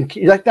don't even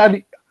like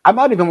that. I'm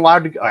not even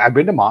allowed to. I've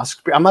been to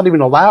mosques. I'm not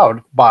even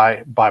allowed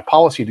by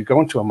policy to go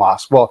into a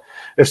mosque. Well,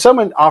 if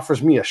someone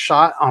offers me a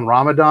shot on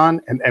Ramadan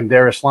and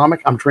they're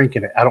Islamic, I'm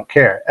drinking it. I don't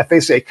care. If they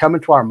say come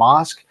into our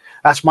mosque,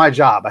 that's my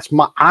job.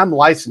 I'm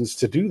licensed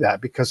to do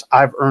that because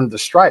I've earned the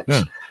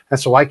stripes, and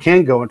so I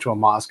can go into a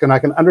mosque and I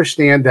can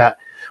understand that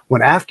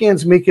when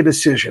Afghans make a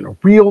decision, a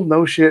real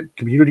no shit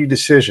community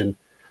decision,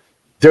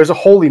 there's a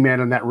holy man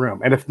in that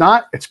room, and if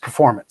not, it's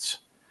performance.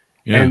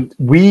 Yeah. And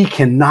we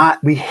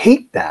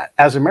hate that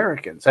as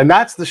Americans. And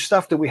that's the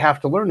stuff that we have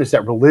to learn is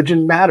that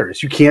religion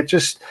matters. You can't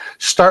just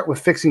start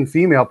with fixing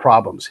female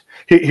problems.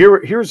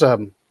 Here's a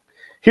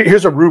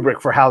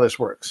rubric for how this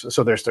works.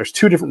 So there's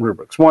two different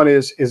rubrics. One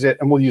is it,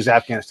 and we'll use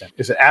Afghanistan.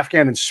 Is it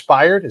Afghan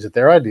inspired? Is it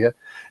their idea?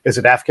 Is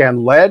it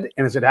Afghan led?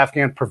 And is it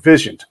Afghan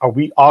provisioned? Are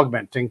we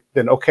augmenting?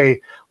 Then,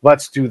 okay,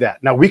 let's do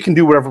that. Now we can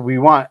do whatever we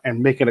want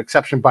and make an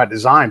exception by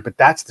design, but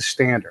that's the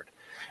standard.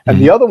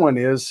 And the other one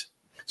is,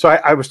 so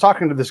I was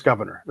talking to this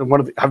governor,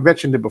 and I've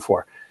mentioned it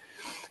before,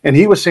 and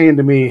he was saying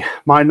to me,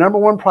 my number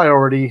one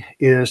priority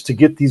is to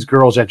get these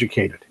girls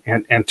educated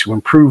and to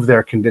improve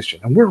their condition.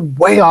 And we're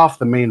way off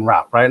the main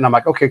route, right? And I'm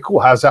like, okay, cool.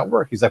 How does that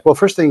work? He's like, well,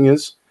 first thing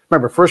is,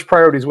 remember, first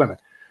priority is women.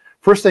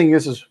 First thing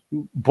is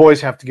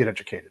boys have to get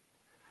educated.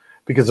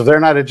 Because if they're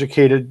not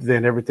educated,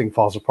 then everything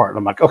falls apart. And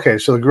I'm like, okay,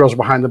 so the girls are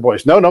behind the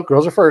boys. No,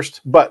 girls are first,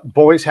 but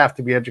boys have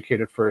to be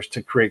educated first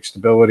to create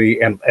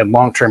stability and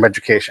long-term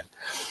education.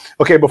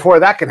 Okay, before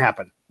that can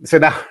happen. So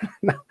now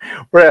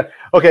we're at,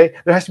 okay,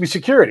 there has to be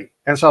security.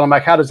 And so I'm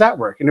like, how does that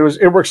work? And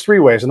it works three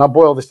ways, and I'll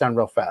boil this down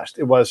real fast.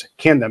 It was,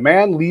 can the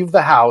man leave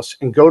the house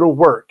and go to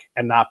work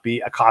and not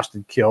be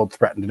accosted, killed,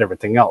 threatened, and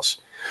everything else?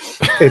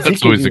 If he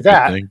can do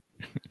that,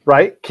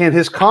 right, can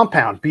his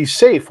compound be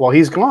safe while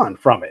he's gone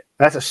from it?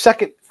 That's a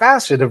second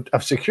facet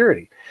of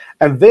security.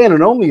 And then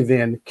and only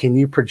then can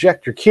you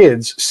project your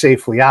kids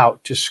safely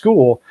out to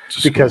school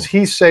because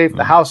he's safe,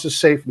 the house is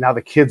safe, now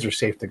the kids are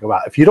safe to go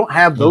out. If you don't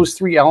have those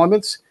three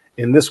elements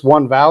in this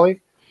one valley,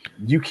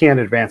 you can't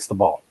advance the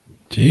ball.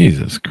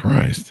 Jesus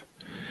Christ.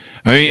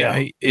 I mean,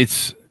 I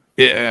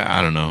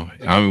don't know.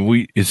 I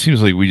mean, it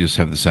seems like we just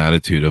have this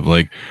attitude of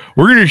like,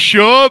 we're going to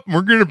show up and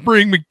we're going to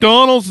bring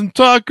McDonald's and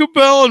Taco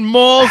Bell and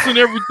malls and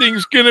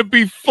everything's going to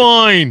be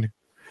fine.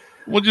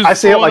 We'll just I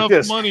say it like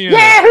this.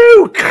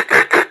 Yahoo!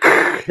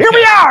 Here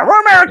we are.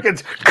 We're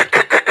Americans.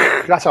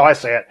 That's how I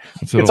say it.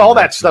 It's all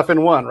that stuff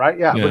in one, right?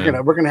 Yeah.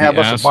 We're gonna have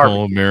us a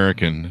barbecue.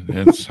 American.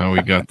 That's how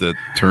we got the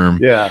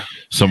term.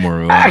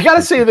 Somewhere. I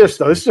gotta say this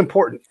though. This is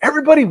important.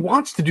 Everybody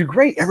wants to do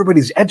great.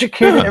 Everybody's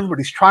educated.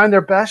 Everybody's trying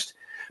their best,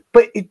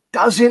 but it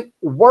doesn't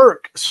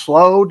work.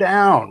 Slow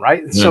down,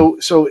 right? Yeah.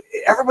 So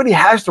everybody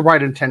has the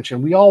right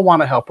intention. We all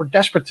want to help. We're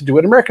desperate to do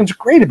it. Americans are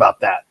great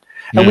about that.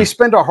 And we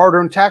spend our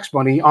hard-earned tax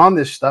money on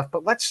this stuff,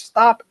 but let's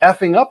stop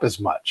effing up as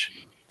much.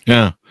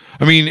 Yeah.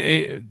 I mean,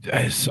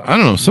 I don't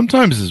know,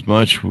 sometimes as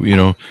much,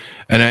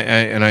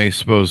 and I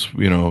suppose,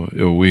 we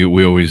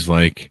always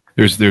like,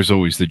 there's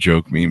always the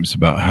joke memes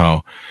about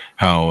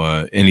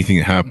how anything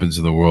that happens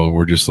in the world,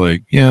 we're just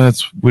like,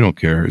 we don't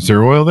care. Is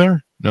there oil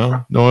there?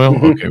 No oil?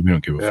 Okay. We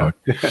don't give a fuck.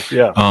 It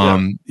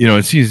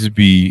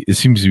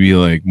seems to be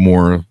like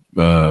more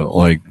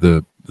like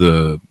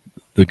the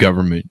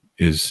government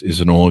is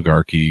an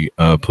oligarchy,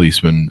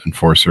 policeman,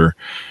 enforcer.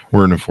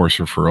 We're an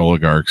enforcer for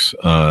oligarchs,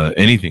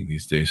 anything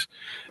these days.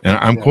 And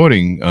I'm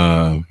quoting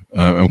a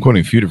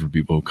few different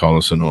people who call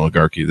us an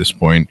oligarchy at this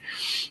point,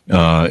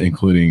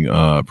 including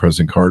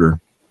President Carter.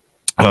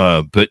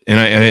 But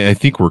I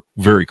think we're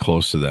very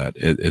close to that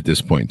at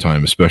this point in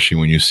time, especially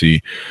when you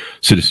see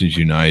Citizens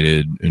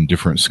United and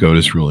different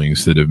SCOTUS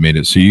rulings that have made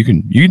it so you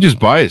can just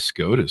buy a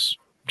SCOTUS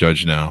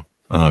judge now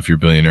if you're a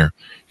billionaire.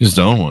 You just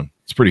own one.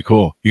 It's pretty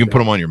cool. You can put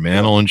them on your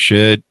mantle and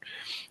shit.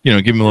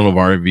 Give them a little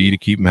RV to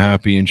keep them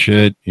happy and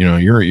shit.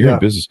 You're in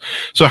business.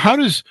 So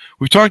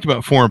we've talked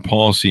about foreign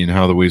policy and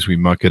how the ways we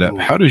muck it up.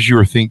 How does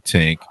your think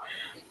tank,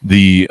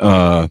 the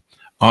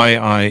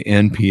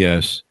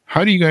IINPS,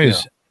 how do you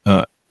guys,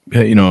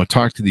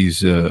 talk to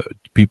these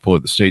people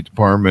at the State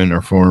Department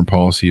or foreign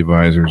policy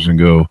advisors and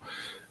go,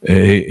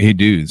 hey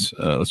dudes,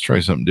 let's try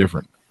something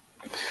different?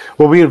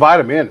 Well, we invite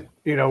them in.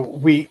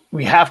 We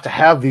have to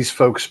have these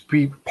folks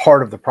be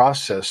part of the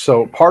process.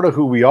 So part of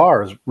who we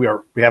are is we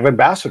have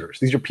ambassadors.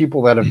 These are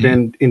people that have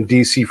been in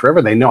DC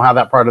forever. They know how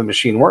that part of the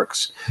machine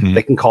works.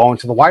 They can call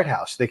into the White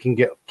House. They can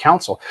get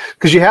counsel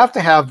because you have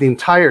to have the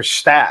entire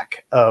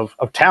stack of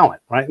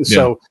talent, right? And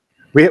so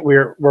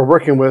We're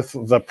working with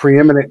the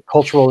preeminent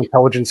cultural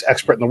intelligence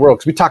expert in the world,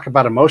 because we talk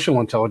about emotional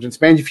intelligence.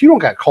 Man, if you don't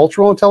got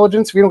cultural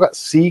intelligence, if you don't got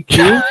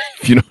CQ,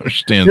 If you don't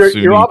understand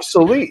you're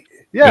obsolete.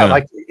 Yeah,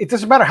 like it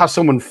doesn't matter how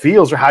someone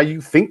feels or how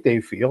you think they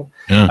feel.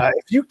 Yeah.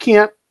 If you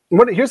can't,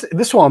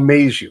 this will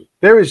amaze you.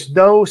 There is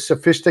no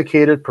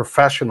sophisticated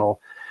professional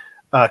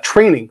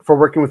training for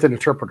working with an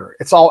interpreter.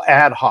 It's all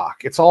ad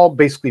hoc. It's all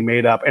basically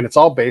made up, and it's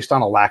all based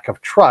on a lack of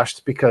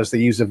trust, because they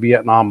use a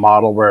Vietnam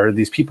model where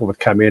these people would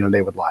come in and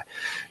they would lie.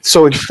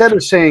 So instead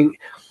of saying,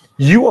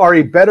 you are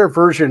a better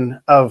version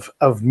of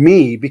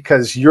me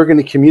because you're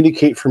going to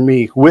communicate for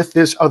me with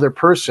this other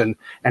person,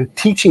 and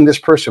teaching this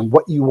person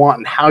what you want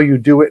and how you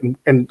do it,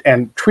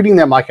 and treating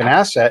them like an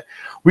asset,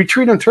 we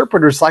treat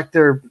interpreters like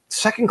they're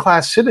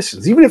second-class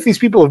citizens. Even if these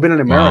people have been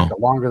in America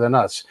longer than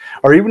us,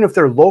 or even if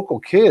they're local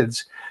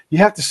kids, you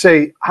have to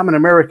say, I'm an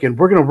American.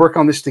 We're going to work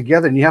on this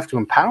together. And you have to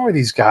empower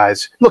these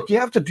guys. Look, you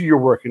have to do your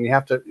work, and you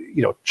have to,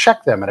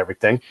 check them and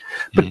everything.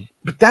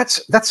 But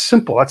that's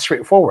simple. That's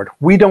straightforward.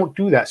 We don't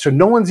do that. So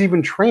no one's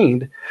even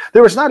trained.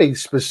 There is not a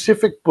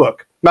specific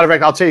book. Matter of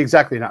fact, I'll tell you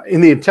exactly now.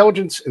 In the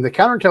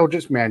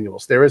counterintelligence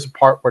manuals, there is a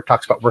part where it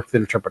talks about work with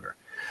an interpreter.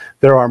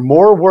 There are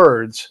more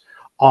words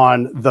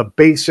on the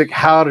basic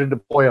how to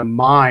deploy a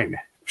mine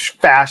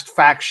fast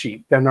fact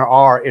sheet than there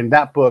are in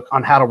that book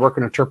on how to work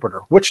an interpreter.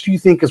 Which do you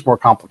think is more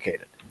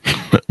complicated?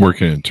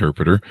 Working an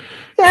interpreter.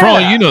 For all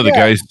you know, the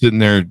guy's sitting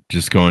there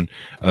just going,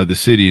 the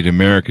city of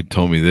America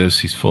told me this.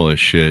 He's full of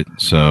shit.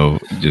 So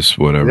just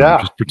whatever.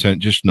 Just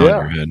pretend, just nod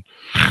your head.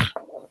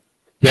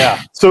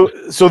 Yeah. So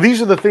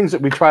these are the things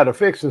that we try to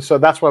fix. And so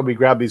that's why we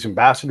grab these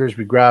ambassadors.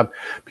 We grab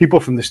people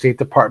from the State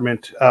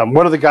Department.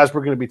 One of the guys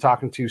we're going to be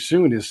talking to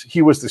soon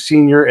he was the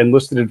senior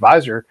enlisted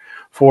advisor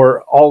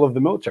for all of the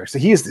military. So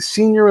he is the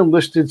senior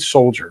enlisted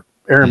soldier,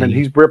 airman.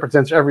 He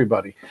represents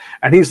everybody.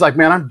 And he's like,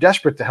 man, I'm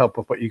desperate to help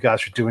with what you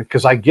guys are doing,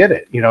 because I get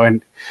it,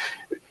 and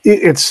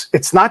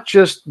it's not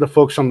just the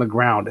folks on the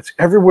ground. It's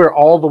everywhere,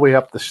 all the way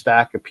up the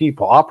stack of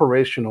people.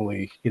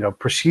 Operationally,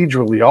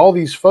 procedurally, all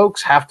these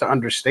folks have to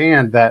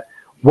understand that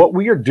what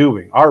we are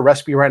doing, our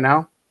recipe right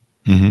now,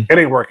 it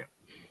ain't working.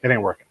 It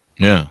ain't working.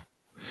 Yeah.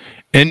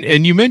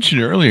 And you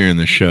mentioned earlier in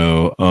the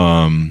show,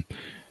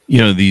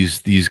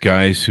 these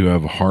guys who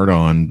have a hard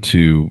on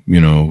to,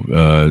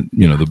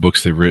 the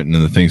books they've written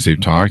and the things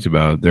they've talked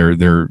about,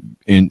 they're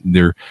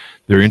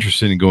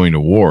interested in going to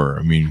war.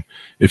 I mean,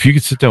 if you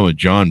could sit down with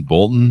John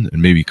Bolton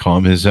and maybe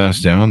calm his ass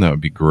down, that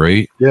would be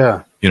great.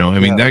 Yeah.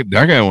 That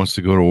guy wants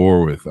to go to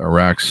war with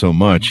Iraq so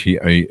much.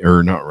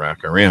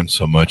 Iran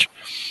so much.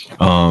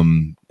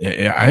 I'm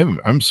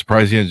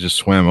surprised he hasn't just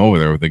swam over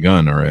there with a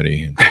gun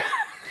already and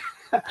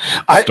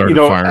started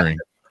firing.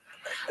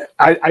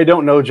 I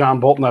don't know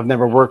John Bolton. I've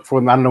never worked for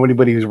him. I don't know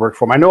anybody who's worked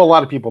for him. I know a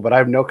lot of people, but I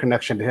have no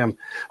connection to him.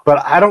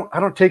 But I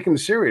don't take him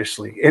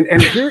seriously.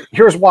 And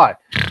here's why.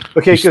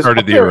 Okay, he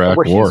started the Iraq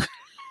War.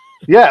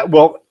 Yeah,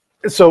 well,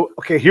 so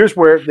here's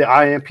where the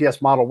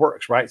IMPS model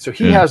works, right? So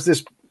he has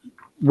this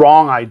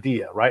wrong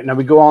idea, right? Now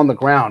we go on the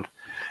ground,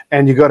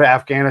 and you go to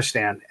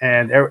Afghanistan,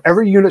 and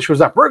every unit shows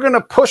up. We're going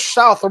to push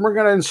south, and we're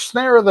going to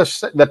ensnare the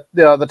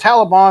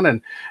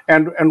Taliban,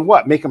 and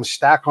what? Make them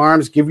stack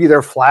arms, give you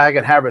their flag,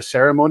 and have a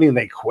ceremony, and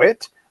they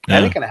quit.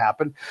 That ain't going to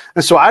happen.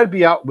 And so I'd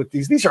be out with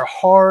these. These are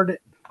hard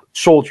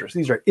soldiers.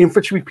 These are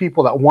infantry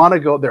people that want to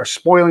go. They're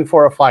spoiling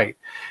for a fight.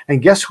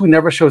 And guess who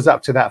never shows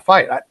up to that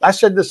fight? I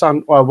said this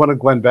on one of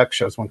Glenn Beck's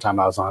shows one time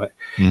I was on it.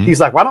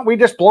 He's like, why don't we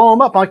just blow them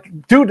up? I'm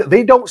like, dude,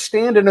 they don't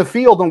stand in a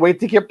field and wait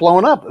to get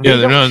blown up. They're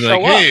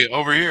like, hey,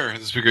 over here.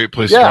 This is a great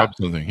place to drop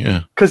something.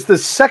 Yeah. Because the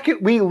second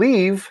we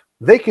leave,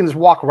 they can just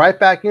walk right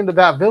back into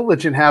that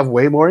village and have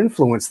way more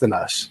influence than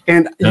us.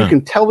 And you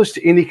can tell this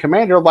to any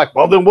commander, like,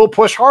 well, then we'll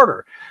push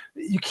harder.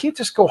 You can't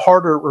just go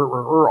harder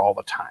all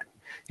the time.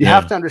 You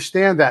have to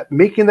understand that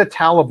making the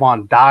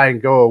Taliban die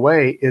and go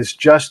away is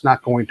just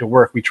not going to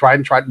work. We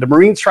tried. The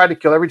Marines tried to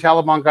kill every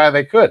Taliban guy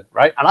they could,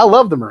 right? And I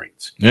love the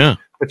Marines. Yeah.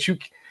 But you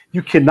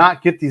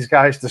cannot get these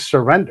guys to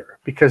surrender,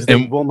 because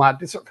they will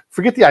not.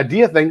 Forget the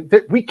idea thing.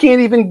 We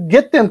can't even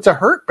get them to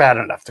hurt bad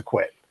enough to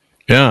quit.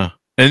 Yeah.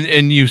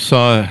 And you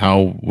saw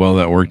how well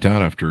that worked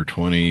out after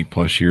 20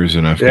 plus years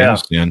in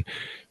Afghanistan.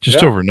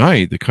 Just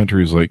overnight, the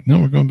country was like, no,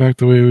 we're going back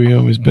the way we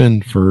always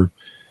been for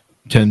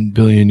 10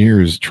 billion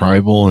years,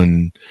 tribal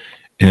and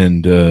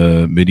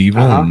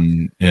medieval,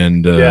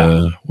 and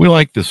we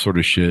like this sort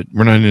of shit.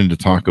 We're not into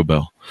Taco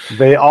Bell.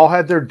 They all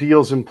had their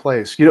deals in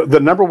place. The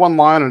number one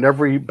line on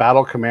every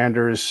battle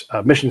commander's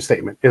mission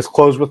statement is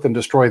close with and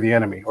destroy the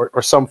enemy,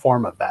 or some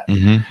form of that.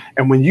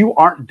 And when you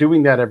aren't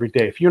doing that every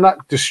day, if you're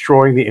not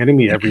destroying the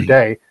enemy every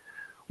day,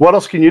 what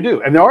else can you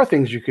do? And there are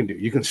things you can do.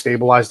 You can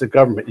stabilize the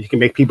government. You can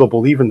make people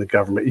believe in the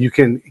government. You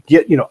can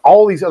get,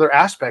 all these other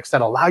aspects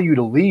that allow you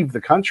to leave the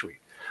country.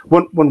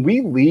 When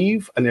we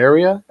leave an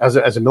area as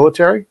a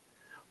military,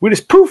 we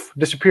just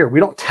disappear.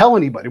 We don't tell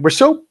anybody. We're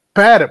so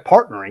bad at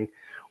partnering.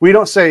 We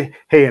don't say,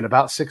 hey, in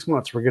about 6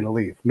 months, we're going to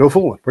leave. No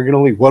fooling. We're going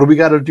to leave. What do we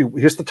got to do?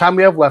 Here's the time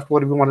we have left.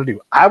 What do we want to do?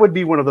 I would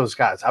be one of those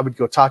guys. I would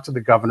go talk to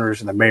the governors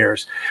and the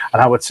mayors,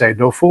 and I would say,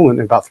 no fooling.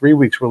 In about 3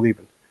 weeks, we're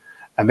leaving.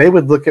 And they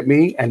would look at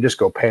me and just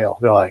go pale.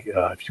 They're like,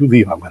 if you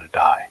leave, I'm going to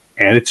die.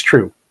 And it's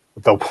true.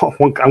 I'm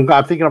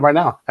thinking of right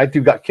now. That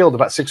dude got killed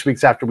about 6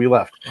 weeks after we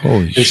left.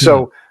 Holy shit.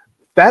 So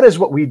that is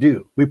what we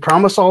do. We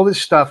promise all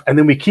this stuff, and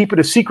then we keep it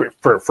a secret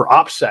for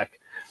OPSEC.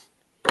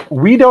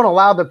 We don't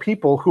allow the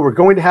people who are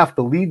going to have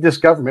to lead this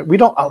government, we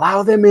don't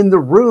allow them in the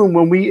room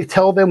when we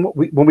tell them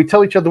when we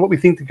tell each other what we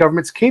think the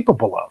government's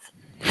capable of.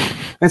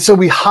 And so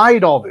we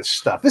hide all this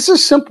stuff. This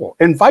is simple.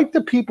 Invite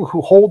the people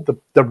who hold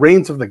the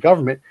reins of the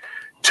government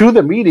to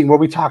the meeting where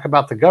we talk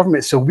about the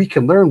government so we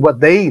can learn what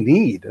they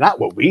need, not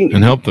what we need.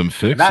 And help them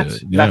fix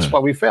it. Yeah. That's why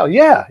we fail.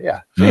 Yeah.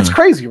 It's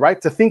crazy, right?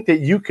 To think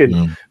that you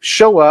can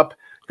show up,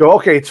 go,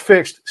 okay, it's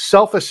fixed,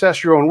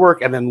 self-assess your own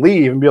work, and then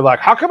leave and be like,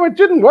 how come it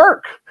didn't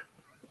work?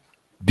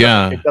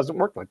 Yeah. It doesn't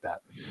work like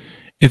that.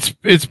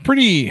 It's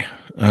pretty,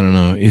 I don't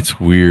know, it's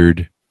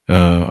weird.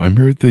 I'm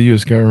here with the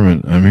U.S.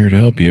 government. I'm here to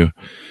help you.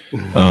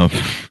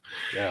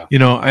 You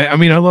know, I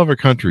mean, I love our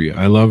country.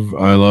 I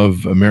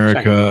love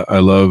America. I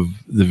love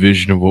the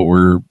vision of what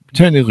we're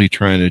technically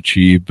trying to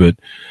achieve. But,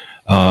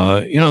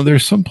 you know,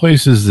 there's some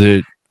places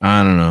that,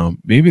 I don't know,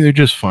 maybe they're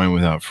just fine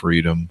without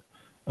freedom.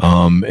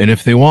 And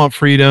if they want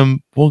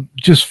freedom, well,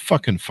 just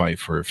fucking fight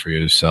for it for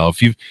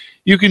yourself.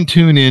 You can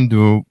tune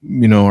into,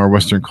 you know, our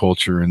Western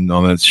culture and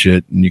all that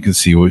shit, and you can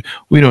see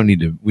we don't need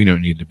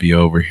to be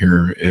over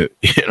here.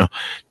 You know,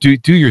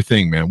 do your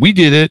thing, man. We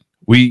did it.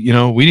 We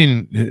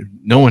didn't.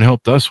 No one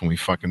helped us when we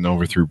fucking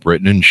overthrew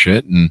Britain and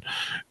shit. And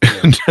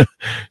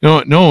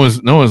no one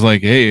was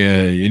like,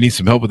 hey, you need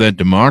some help with that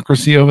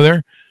democracy over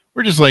there.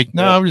 We're just like,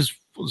 no, we'll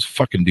just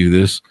fucking do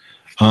this.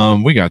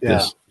 We got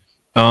this.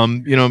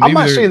 You know, I'm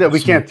not saying that we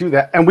can't do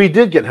that, and we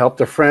did get help.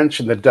 The French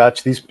and the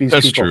Dutch, these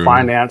people true.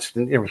 Financed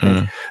and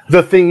everything.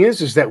 The thing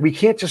is that we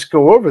can't just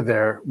go over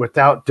there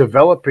without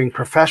developing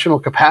professional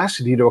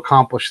capacity to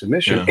accomplish the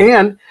mission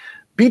and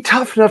be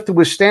tough enough to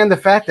withstand the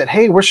fact that,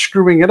 hey, we're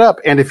screwing it up.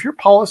 And if your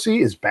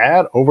policy is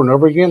bad over and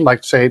over again,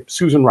 like say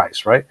Susan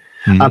Rice, right?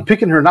 I'm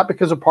picking her not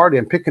because of party,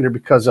 I'm picking her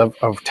because of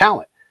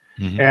talent.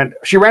 And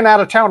she ran out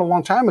of town a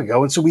long time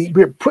ago. And so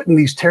we're put in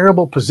these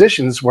terrible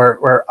positions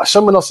where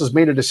someone else has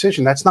made a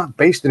decision that's not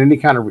based in any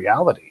kind of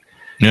reality.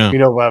 Yeah. You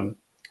know,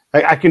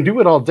 I can do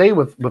it all day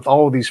with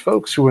all of these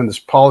folks who are in this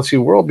policy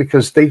world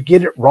because they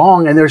get it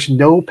wrong and there's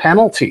no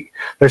penalty.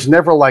 There's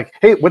never like,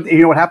 hey, what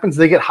happens?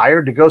 They get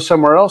hired to go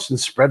somewhere else and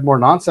spread more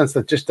nonsense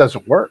that just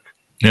doesn't work.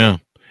 Yeah.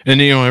 And,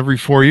 you know, every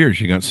 4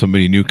 years you got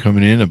somebody new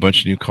coming in, a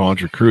bunch of new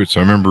college recruits. I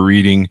remember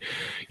reading,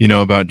 you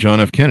know, about John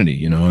F. Kennedy,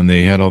 you know, and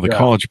they had all the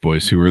college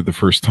boys who were the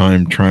first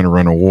time trying to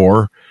run a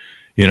war,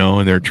 you know,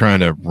 and they're trying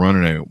to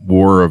run a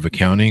war of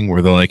accounting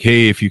where they're like,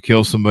 hey, if you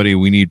kill somebody,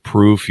 we need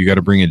proof. You got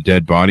to bring a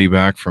dead body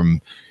back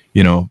from,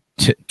 you know,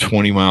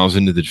 20 miles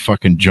into the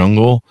fucking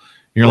jungle.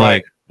 You're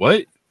like,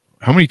 what?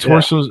 How many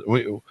torsos?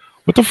 Wait,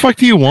 what the fuck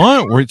do you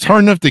want? It's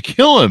hard enough to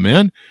kill him,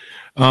 man.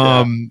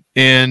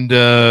 And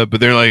but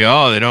they're like,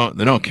 oh, they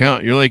don't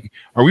count. You're like,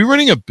 are we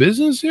running a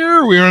business here?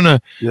 Are we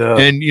running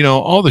and you know,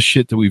 all the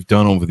shit that we've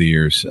done over the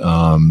years.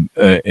 And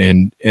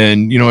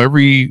you know,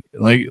 every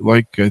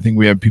like I think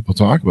we have people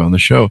talk about on the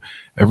show,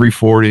 every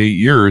 4 to 8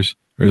 years,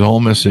 there's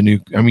almost a new,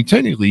 I mean,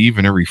 technically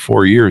even every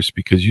 4 years,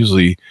 because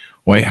usually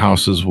White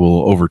Houses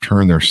will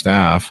overturn their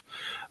staff.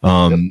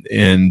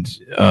 And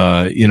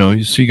you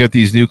know, so you got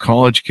these new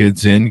college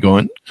kids in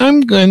going,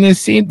 I'm going to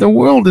save the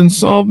world and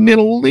solve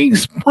Middle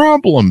East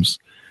problems.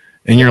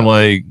 And you're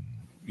like,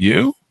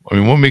 you? I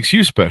mean, what makes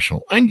you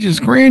special? I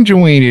just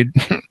graduated.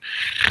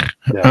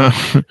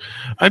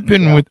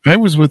 I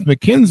was with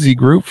McKinsey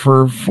Group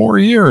for 4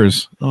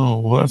 years. Oh,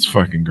 well, that's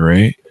fucking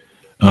great.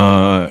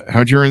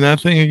 How'd you earn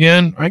that thing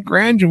again? I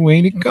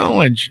graduated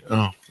college.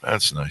 Oh,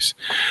 that's nice.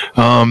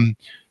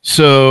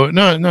 So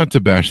not to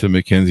bash the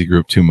McKinsey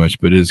Group too much,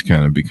 but it has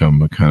kind of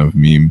become a kind of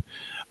meme.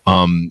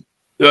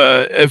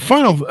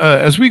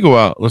 As we go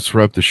out, let's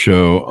wrap the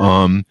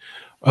show.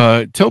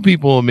 Tell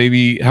people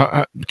maybe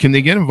how can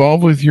they get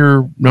involved with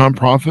your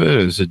nonprofit?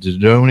 Is it a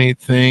donate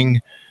thing?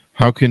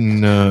 How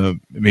can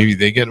maybe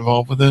they get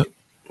involved with it?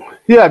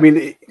 Yeah, I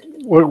mean,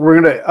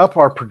 we're going to up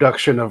our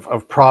production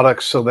of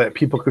products so that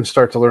people can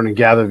start to learn and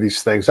gather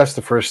these things. That's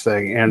the first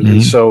thing.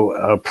 And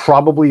so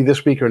probably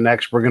this week or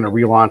next, we're going to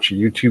relaunch a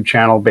YouTube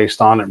channel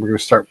based on it. We're going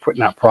to start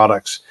putting out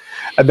products.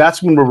 And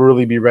that's when we'll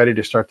really be ready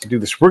to start to do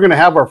this. We're going to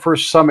have our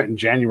first summit in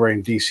January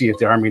in DC at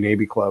the Army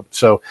Navy Club.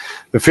 So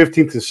the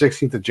 15th and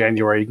 16th of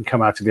January, you can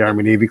come out to the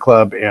Army Navy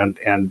Club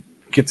and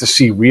get to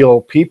see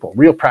real people,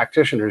 real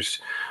practitioners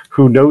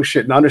who know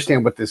shit and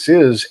understand what this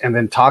is, and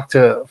then talk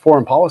to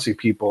foreign policy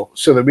people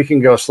so that we can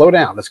go, slow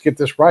down, let's get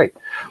this right.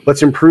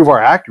 Let's improve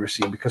our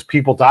accuracy, because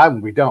people die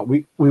when we don't.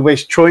 We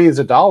waste trillions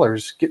of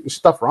dollars getting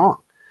stuff wrong.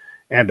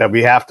 And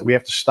we have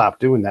to stop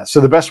doing that.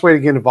 So the best way to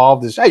get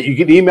involved is, hey, you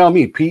can email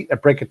me,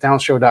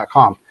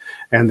 Pete@breakitdownshow.com.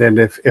 And then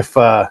if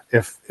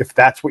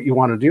that's what you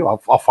want to do,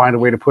 I'll find a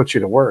way to put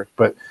you to work.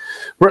 But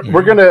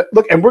we're going to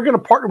look, and we're going to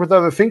partner with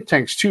other think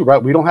tanks too,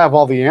 right? We don't have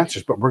all the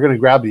answers, but we're going to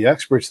grab the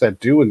experts that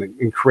do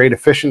and create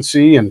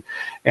efficiency and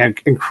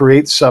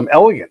create some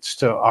elegance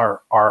to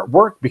our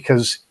work.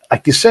 Because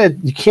like you said,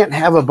 you can't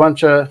have a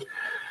bunch of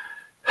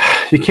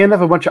You can't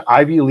have a bunch of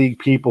Ivy League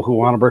people who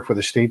want to work for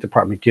the State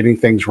Department getting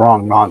things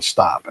wrong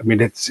nonstop. I mean,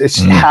 it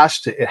has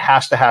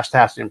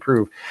to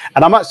improve.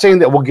 And I'm not saying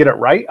that we'll get it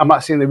right. I'm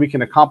not saying that we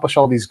can accomplish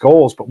all these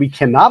goals, but we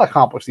cannot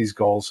accomplish these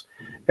goals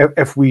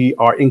if we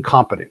are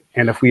incompetent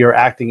and if we are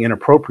acting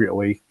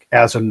inappropriately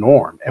as a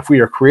norm. If we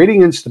are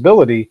creating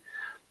instability,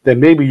 then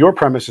maybe your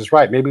premise is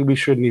right. Maybe we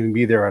shouldn't even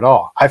be there at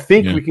all. I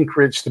think we can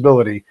create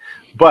stability,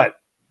 but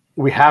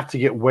we have to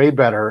get way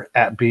better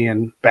at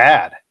being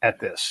bad at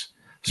this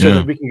so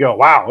that we can go,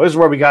 wow, this is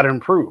where we got to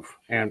improve.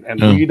 And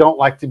we don't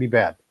like to be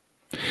bad.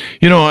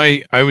 You know,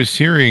 I was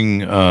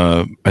hearing,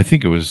 I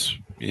think it was,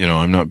 you know,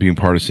 I'm not being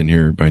partisan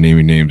here by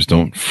naming names.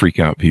 Don't freak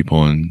out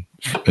people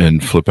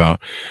and flip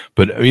out.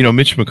 But, you know,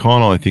 Mitch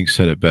McConnell, I think,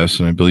 said it best,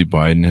 and I believe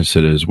Biden has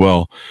said it as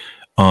well.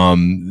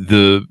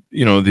 The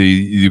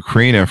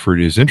Ukraine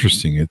effort is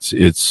interesting.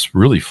 It's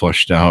really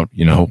fleshed out,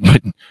 you know,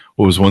 but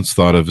what was once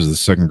thought of as the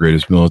second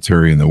greatest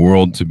military in the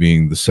world to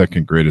being the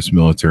second greatest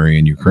military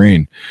in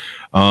Ukraine.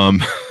 I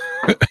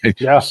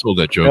stole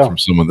that joke from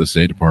someone at the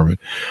State Department.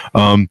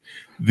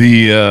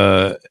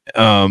 They're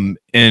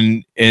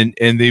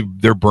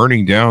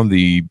burning down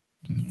the,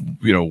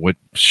 you know, what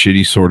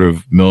shitty sort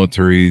of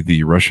military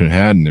the Russian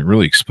had, and they're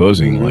really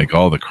exposing like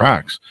all the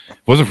cracks. If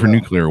it wasn't for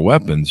nuclear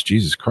weapons,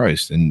 Jesus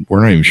Christ, and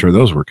we're not even sure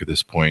those work at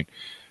this point.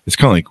 It's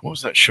kind of like, what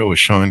was that show with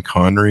Sean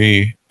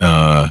Connery?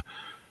 Where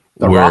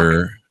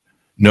Rock?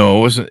 No,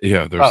 it wasn't.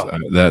 Yeah,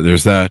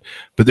 there's that.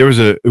 But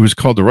it was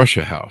called The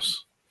Russia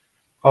House.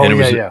 Oh, and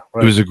it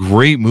was a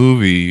great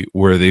movie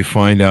where they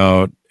find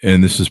out,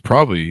 and this is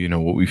probably, you know,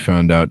 what we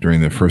found out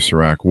during the first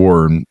Iraq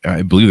War, and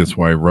I believe that's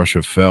why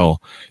Russia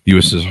fell, the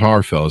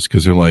USSR fell, is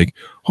because they're like,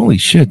 holy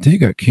shit, they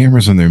got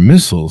cameras on their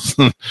missiles.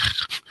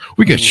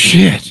 We got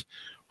shit.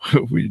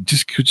 We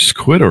just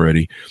quit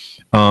already.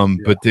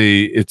 But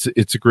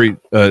it's a great,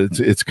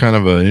 it's kind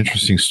of an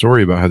interesting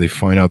story about how they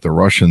find out the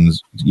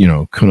Russians, you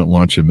know, couldn't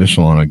launch a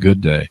missile on a good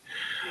day.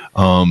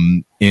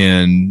 And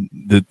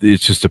that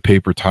it's just a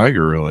paper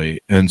tiger,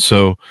 really. And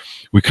so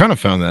we kind of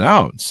found that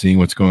out, seeing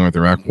what's going on with the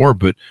Iraq War.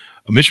 But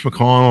Mitch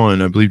McConnell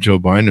and I believe Joe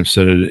Biden have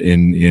said it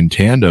in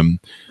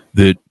tandem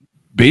that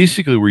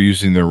basically we're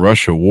using the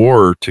Russia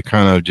war to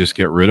kind of just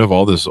get rid of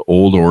all this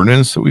old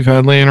ordnance that we've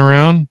had laying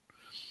around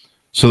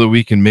so that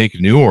we can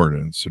make new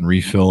ordnance and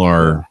refill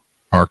our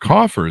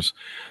coffers.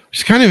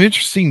 It's kind of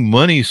interesting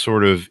money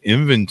sort of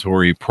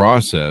inventory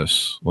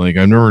process. Like,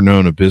 I've never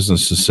known a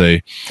business to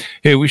say,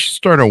 hey, we should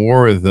start a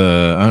war with,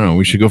 I don't know,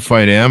 we should go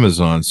fight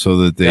Amazon so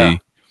that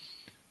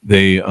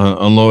they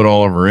unload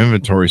all of our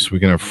inventory so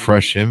we can have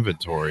fresh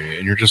inventory.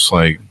 And you're just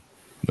like,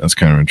 that's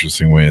kind of an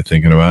interesting way of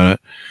thinking about it.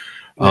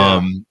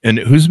 And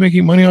who's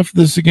making money off of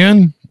this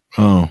again?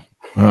 I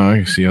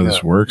can see how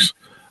this works.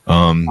 You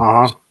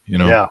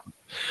know. Yeah.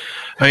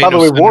 By the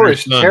way, war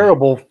is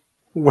terrible.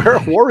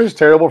 War is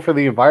terrible for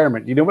the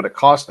environment. You know what it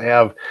costs to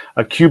have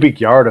a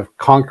cubic yard of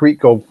concrete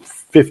go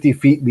 50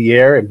 feet in the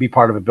air and be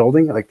part of a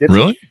building? Like,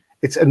 really?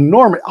 It's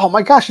enormous. Oh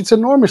my gosh, it's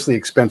enormously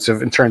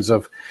expensive in terms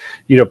of,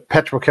 you know,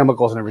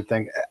 petrochemicals and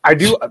everything. I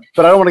do,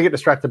 but I don't want to get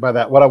distracted by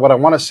that. What I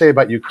want to say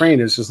about Ukraine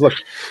is look,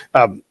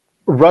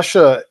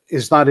 Russia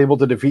is not able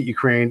to defeat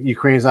Ukraine.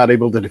 Ukraine is not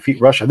able to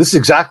defeat Russia. This is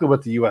exactly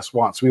what the U.S.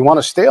 wants. We want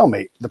a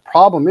stalemate. The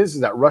problem is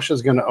that Russia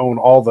is going to own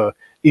all the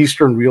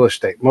Eastern real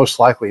estate, most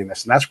likely in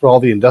this, and that's where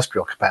all the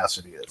industrial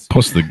capacity is.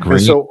 Plus the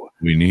grain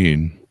we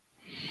need.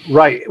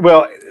 Right.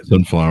 Well,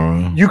 sunflower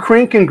oil.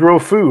 Ukraine can grow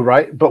food,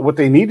 right? But what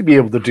they need to be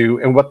able to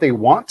do and what they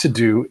want to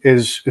do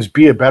is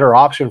be a better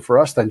option for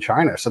us than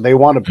China. So they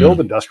want to build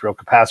industrial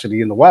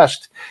capacity in the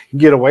West,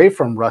 get away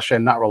from Russia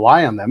and not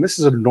rely on them. This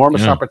is an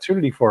enormous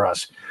opportunity for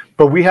us.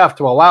 But we have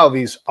to allow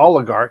these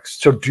oligarchs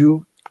to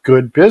do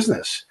good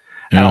business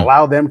and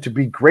allow them to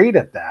be great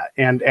at that.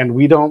 And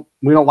we don't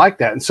like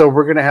that. And so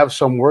we're going to have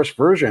some worse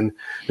version.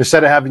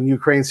 Instead of having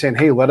Ukraine saying,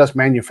 hey, let us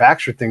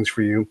manufacture things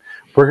for you,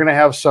 we're going to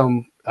have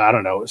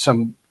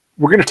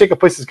we're going to take a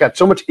place that's got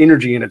so much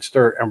energy in its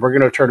dirt and we're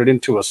going to turn it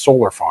into a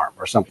solar farm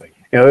or something.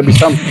 You know, it'd be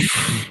some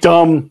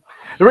dumb.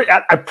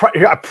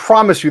 I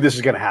promise you this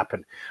is going to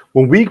happen.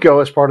 When we go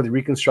as part of the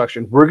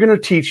reconstruction, we're going to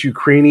teach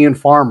Ukrainian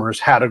farmers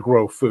how to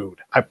grow food.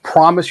 I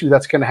promise you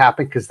that's going to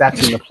happen because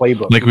that's in the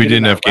playbook. Like we did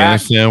in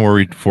Afghanistan, where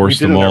we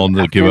forced them all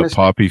to give up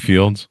poppy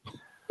fields.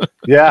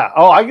 Yeah.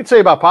 Oh, I could tell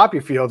you about poppy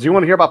fields. You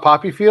want to hear about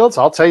poppy fields?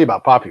 I'll tell you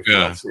about poppy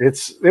fields.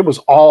 It was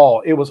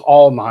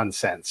all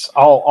nonsense.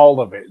 All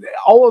of it.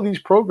 All of these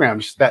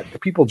programs that the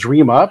people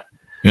dream up.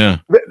 Yeah.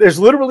 There's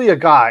literally a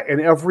guy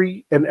in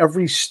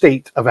every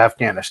state of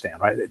Afghanistan,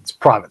 right? It's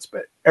province,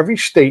 but every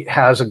state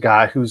has a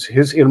guy who's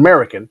an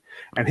American,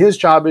 and his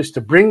job is to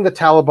bring the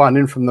Taliban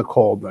in from the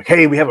cold. Like,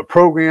 hey, we have a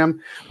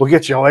program. We'll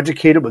get you all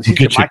educated. We'll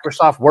teach you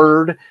Microsoft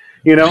Word,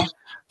 you know?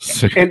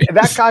 And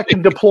that guy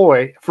can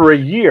deploy for a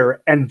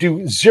year and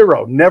do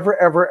zero, never,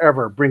 ever,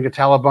 ever bring a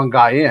Taliban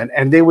guy in.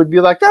 And they would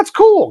be like, that's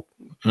cool.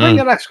 Bring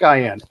the next guy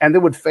in. And they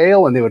would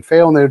fail and they would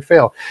fail and they would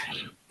fail.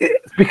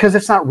 Because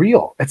it's not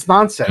real. It's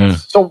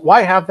nonsense. So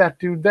why have that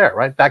dude there,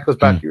 right? That goes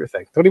back to your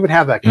thing. Don't even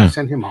have that guy.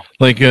 Send him home.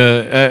 Like,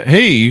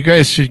 hey, you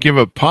guys should give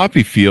up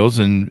poppy fields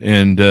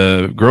and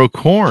grow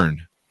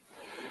corn.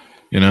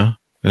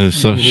 And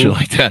some shit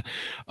like that.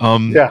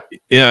 Yeah,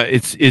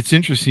 it's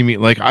interesting to me.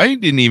 Like, I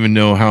didn't even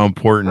know how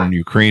important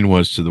Ukraine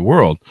was to the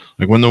world.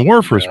 Like, when the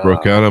war first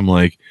broke out, I'm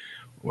like,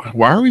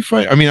 why are we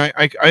fighting? I mean,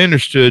 I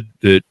understood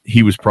that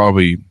he was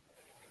probably,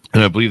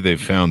 and I believe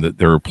they've found that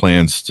there are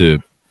plans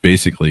to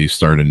basically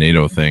start a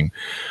NATO thing,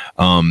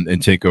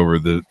 and take over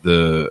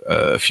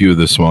the few of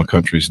the small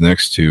countries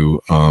next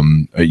to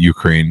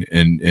Ukraine,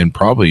 and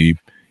probably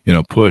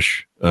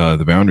push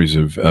the boundaries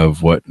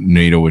of what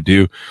NATO would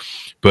do.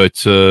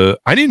 But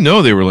I didn't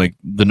know they were like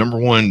the number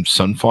one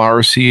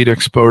sunflower seed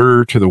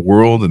exporter to the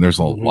world, and there's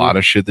a lot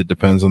of shit that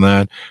depends on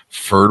that.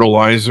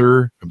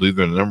 Fertilizer, I believe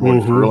they're the number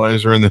one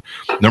fertilizer, and the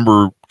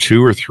number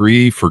 2 or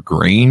 3 for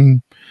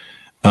grain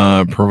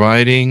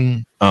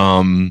providing.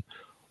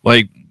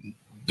 Like,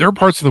 there are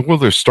parts of the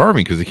world that are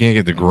starving because they can't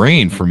get the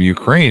grain from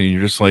Ukraine, and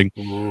you're just like,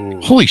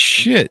 holy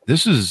shit,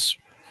 this is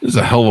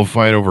a hell of a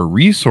fight over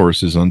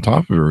resources on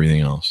top of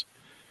everything else.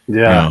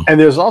 Yeah, and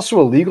there's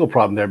also a legal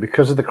problem there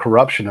because of the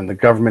corruption and the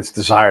government's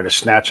desire to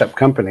snatch up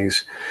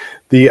companies.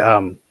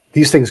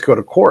 These things go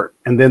to court,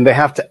 and then they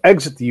have to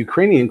exit the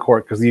Ukrainian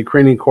court because the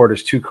Ukrainian court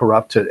is too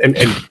corrupt. And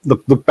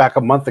look back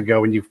a month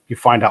ago, and you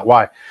find out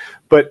why.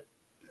 But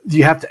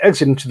you have to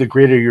exit into the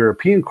greater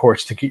European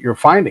courts to get your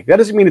finding. That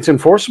doesn't mean it's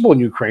enforceable in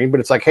Ukraine,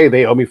 but it's like, hey,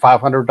 they owe me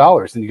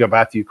 $500. Then you go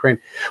back to Ukraine.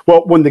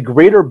 Well, when the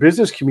greater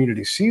business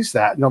community sees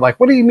that, and they're like,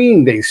 what do you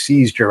mean they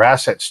seized your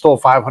assets, stole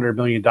 $500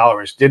 million,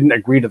 didn't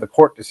agree to the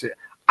court to see it?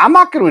 I'm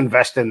not going to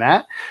invest in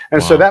that.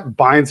 And so that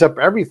binds up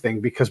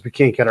everything because we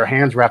can't get our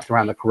hands wrapped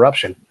around the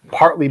corruption,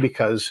 partly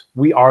because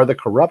we are the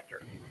corruptor.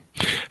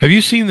 Have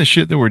you seen the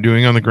shit that we're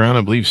doing on the ground?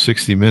 I believe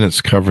 60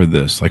 Minutes covered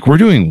this. Like, we're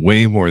doing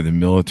way more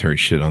than military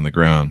shit on the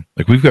ground.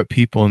 Like, we've got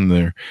people in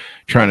there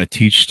trying to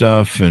teach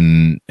stuff,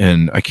 and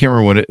I can't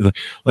remember what it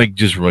like.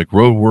 Just like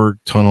road work,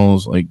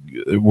 tunnels. Like,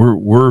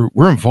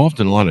 we're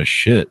involved in a lot of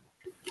shit.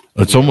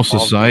 It's almost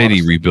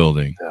society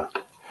rebuilding.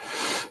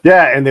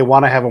 Yeah, and they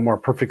want to have a more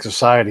perfect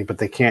society, but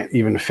they can't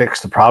even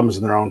fix the problems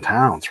in their own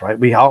towns, right?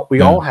 We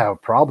all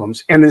have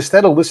problems. And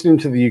instead of listening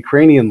to the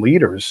Ukrainian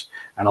leaders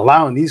and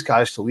allowing these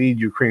guys to lead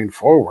Ukraine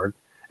forward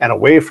and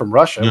away from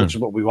Russia, which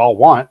is what we all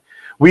want,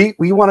 we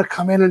want to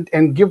come in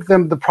and give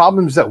them the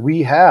problems that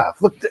we have.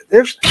 Look,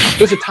 there's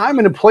a time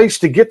and a place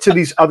to get to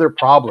these other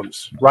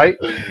problems, right?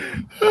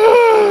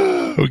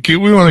 Okay,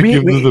 we want to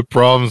give them the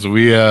problems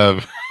we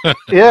have.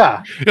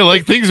 Yeah.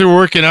 Like, things are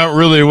working out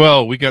really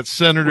well. We got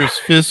senators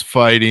fist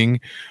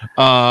fighting.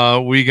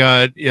 We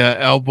got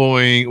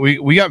elbowing.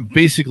 We got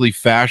basically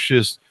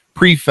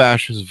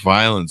pre-fascist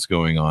violence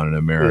going on in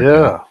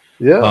America.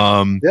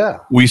 Yeah.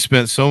 We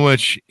spent so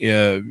much,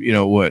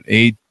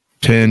 8,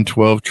 10,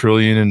 12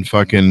 trillion in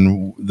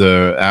fucking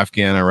the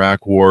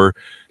Afghan-Iraq war,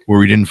 where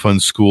we didn't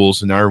fund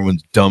schools, and now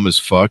everyone's dumb as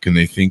fuck, and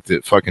they think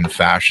that fucking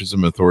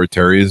fascism,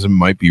 authoritarianism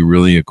might be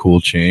really a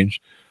cool change.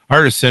 I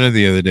heard a senator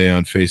the other day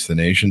on Face the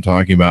Nation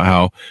talking about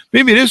how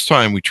maybe it is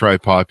time we try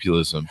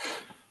populism.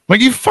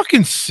 Like, you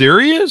fucking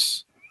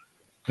serious?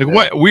 Like,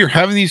 what? We're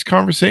having these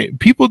conversations.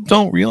 People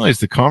don't realize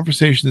the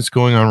conversation that's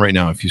going on right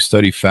now. If you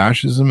study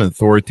fascism and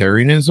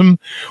authoritarianism,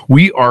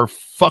 we are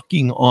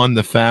fucking on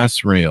the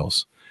fast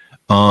rails.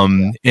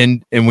 And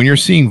when you're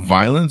seeing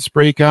violence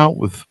break out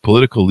with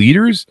political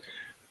leaders,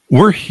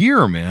 we're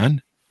here,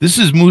 man. This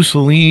is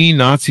Mussolini,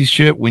 Nazi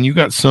shit. When you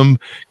got some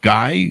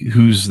guy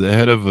who's the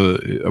head of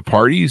a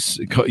party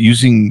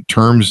using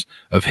terms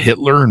of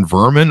Hitler and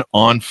vermin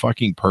on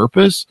fucking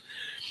purpose,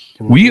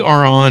 we're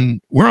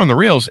on the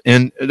rails.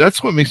 And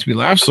that's what makes me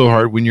laugh so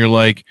hard when you're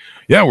like,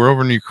 yeah, we're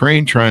over in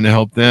Ukraine trying to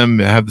help them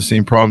have the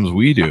same problems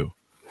we do.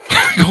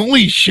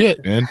 Holy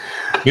shit, man.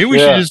 Maybe we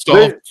should just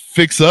all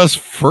fix us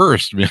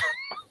first, man.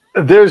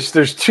 There's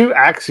 2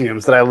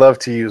 axioms that I love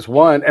to use.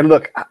 One, and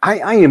look,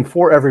 I am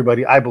for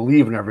everybody. I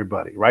believe in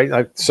everybody,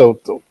 right? So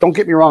don't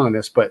get me wrong on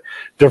this, but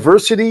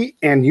diversity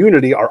and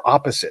unity are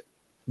opposite.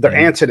 They're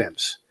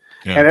antonyms.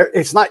 Yeah. And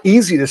it's not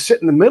easy to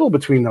sit in the middle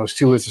between those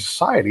two as a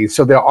society.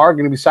 So there are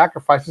going to be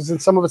sacrifices,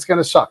 and some of it's going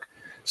to suck.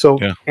 So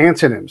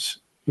antonyms,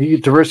 you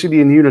get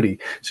diversity and unity.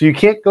 So you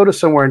can't go to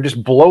somewhere and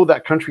just blow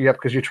that country up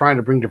because you're trying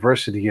to bring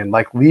diversity in.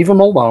 Like, leave them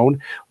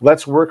alone.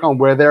 Let's work on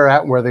where they're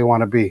at and where they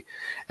want to be.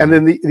 And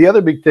then the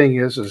other big thing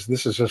is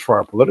this is just for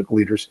our political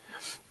leaders,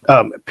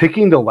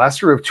 picking the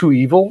lesser of 2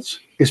 evils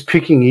is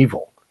picking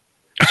evil.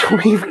 So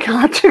we've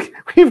got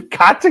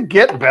to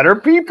get better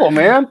people,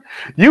 man.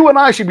 You and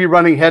I should be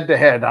running head to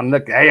head. I'm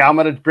like, hey, I'm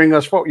going to bring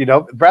us forward,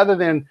 rather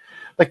than,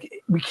 like,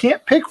 we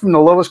can't pick from the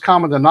lowest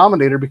common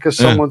denominator because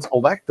someone's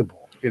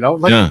electable,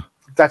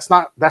 That's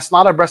not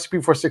a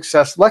recipe for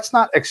success. Let's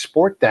not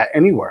export that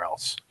anywhere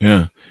else.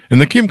 Yeah. And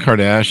the Kim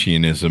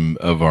Kardashianism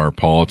of our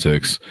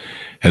politics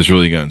has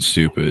really gotten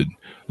stupid.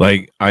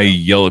 Like, I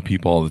yell at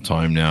people all the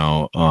time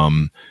now.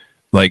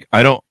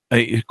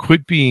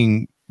 Quit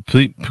being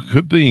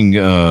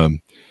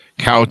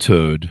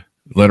kowtowed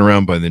led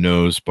around by the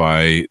nose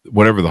by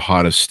whatever the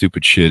hottest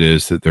stupid shit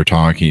is that they're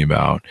talking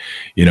about.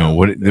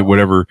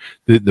 Whatever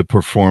the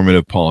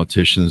performative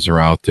politicians are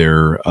out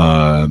there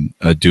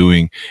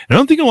doing. And I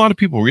don't think a lot of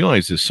people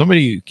realize this.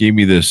 Somebody gave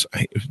me this.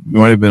 It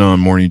might have been on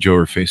Morning Joe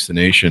or Face the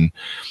Nation,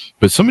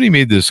 but somebody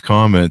made this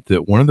comment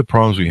that one of the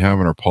problems we have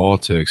in our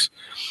politics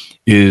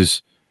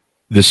is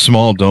the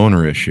small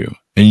donor issue.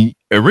 And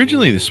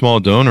originally the small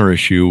donor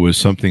issue was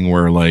something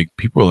where like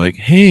people were like,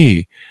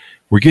 hey,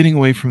 we're getting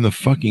away from the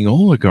fucking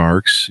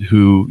oligarchs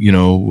who,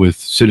 with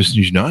Citizens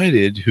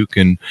United, who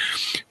can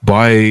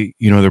buy,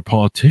 their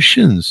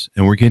politicians,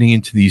 and we're getting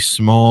into these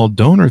small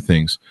donor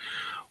things.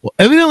 Well,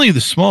 evidently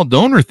the small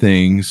donor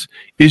things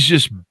is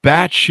just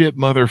batshit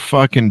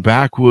motherfucking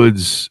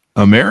backwoods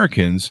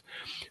Americans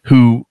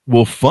who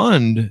will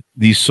fund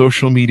these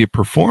social media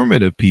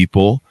performative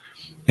people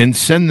and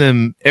send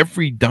them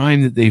every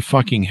dime that they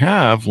fucking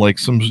have, like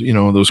some,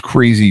 those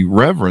crazy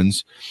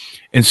reverends.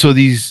 And so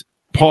these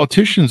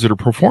politicians that are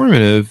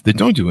performative, that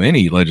don't do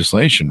any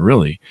legislation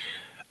really,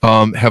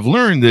 have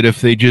learned that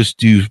if they just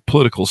do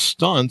political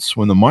stunts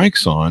when the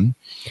mic's on,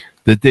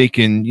 that they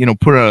can,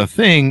 put out a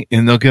thing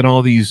and they'll get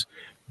all these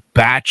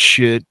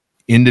batshit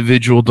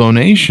individual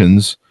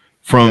donations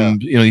from,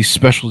 these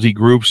specialty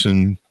groups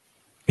and,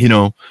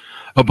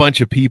 a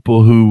bunch of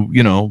people who,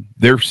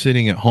 they're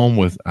sitting at home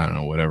with, I don't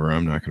know, whatever.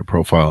 I'm not going to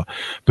profile,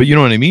 but you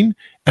know what I mean?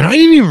 And I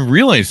didn't even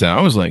realize that.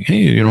 I was like,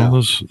 hey,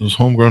 those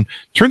homegrown.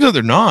 Turns out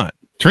they're not.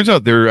 Turns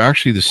out they're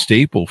actually the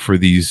staple for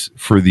these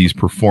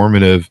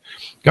performative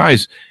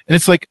guys. And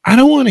it's like, I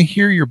don't want to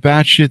hear your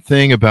batshit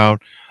thing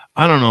about,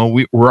 I don't know,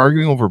 we're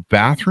arguing over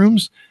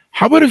bathrooms.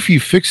 How about if you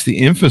fix the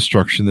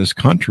infrastructure in this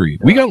country?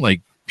 We got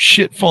like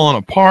shit falling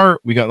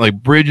apart. We got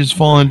like bridges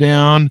falling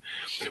down.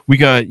 We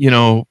got,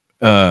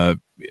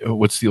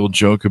 what's the old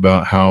joke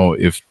about how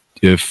if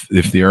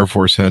the Air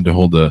Force had to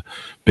hold a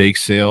bake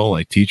sale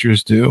like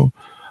teachers do,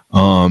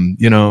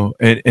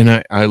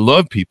 and I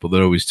love people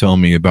that always tell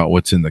me about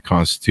what's in the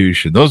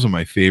Constitution. Those are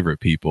my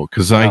favorite people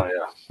because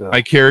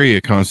I carry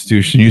a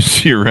Constitution you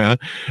see around,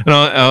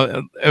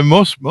 and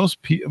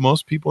most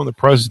people in the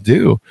press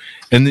do.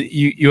 And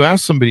you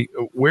ask somebody,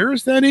 where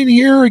is that in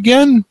here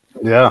again?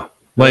 Yeah,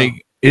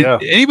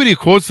 anybody who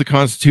quotes the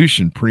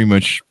Constitution pretty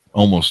much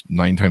almost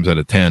 9 times out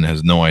of 10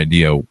 has no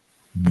idea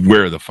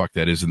where the fuck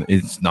that is, and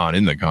it's not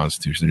in the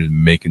Constitution. They're just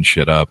making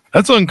shit up.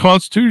 That's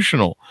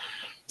unconstitutional.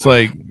 It's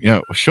like,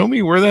 show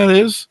me where that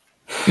is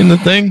in the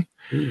thing.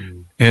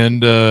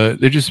 And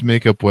they just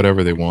make up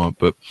whatever they want.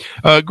 But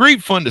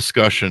great fun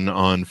discussion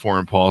on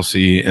foreign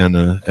policy. And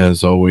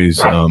as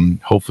always,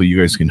 hopefully you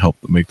guys can help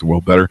make the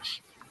world better.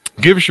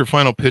 Give us your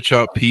final pitch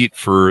out, Pete,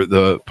 for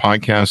the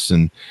podcast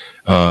and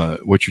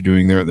what you're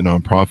doing there at the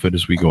nonprofit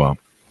as we go out.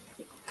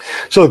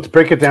 So to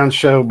break it down,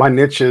 show my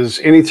niche is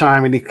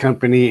anytime, any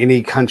company,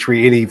 any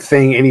country,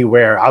 anything,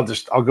 anywhere. I'll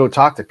go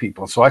talk to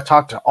people. So I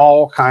talk to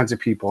all kinds of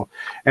people,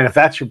 and if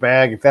that's your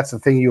bag, if that's the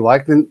thing you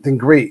like, then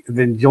great.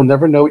 Then you'll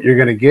never know what you're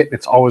going to get.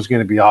 It's always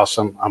going to be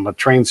awesome. I'm a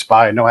trained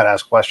spy. I know how to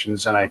ask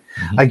questions, and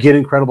I get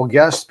incredible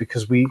guests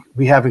because we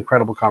have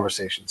incredible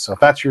conversations. So if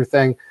that's your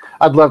thing,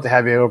 I'd love to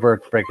have you over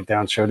at Break It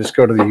Down Show. Just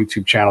go to the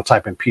YouTube channel,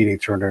 type in Pete A.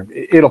 Turner.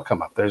 It'll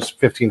come up. There's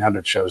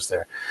 1,500 shows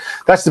there.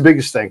 That's the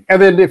biggest thing.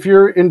 And then if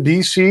you're in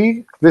DC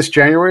this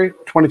January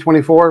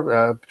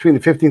 2024, between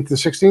the 15th and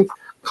 16th,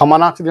 come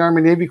on out to the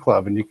Army Navy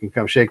Club and you can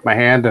come shake my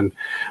hand and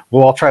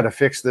we'll all try to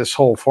fix this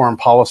whole foreign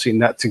policy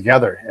nut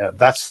together.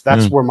 That's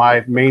where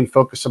my main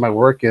focus of my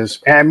work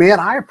is. And man,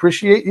 I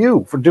appreciate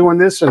you for doing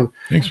this and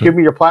give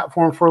me your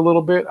platform for a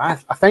little bit. I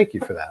thank you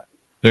for that.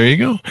 There you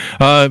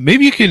go.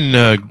 Maybe you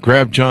can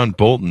grab John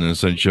Bolton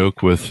as a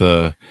joke with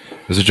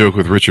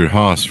Richard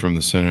Haas from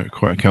the Senate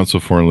Council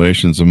of Foreign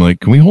Relations. I'm like,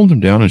 can we hold him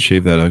down and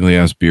shave that ugly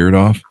ass beard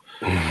off?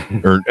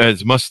 Or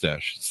his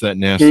mustache. It's that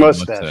nasty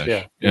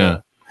mustache.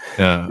 Yeah.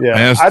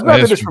 I'd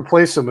rather just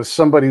replace him with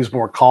somebody who's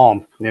more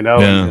calm, and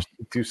just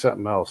do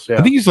something else. Yeah.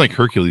 I think he's like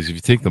Hercules. If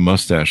you take the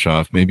mustache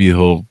off, maybe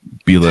he'll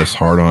be less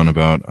hard on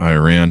about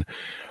Iran.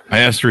 I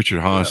asked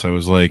Richard Haas, I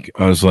was like,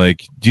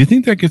 do you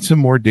think that gets him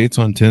more dates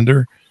on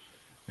Tinder?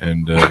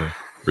 And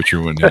Richard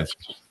wouldn't answer.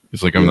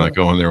 He's like, I'm not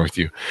going there with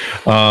you.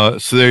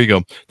 So there you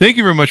go. Thank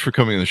you very much for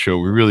coming on the show.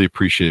 We really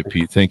appreciate it,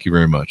 Pete. Thank you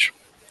very much.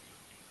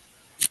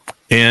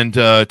 And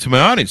to my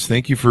audience,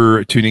 thank you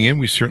for tuning in.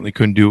 We certainly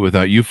couldn't do it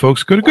without you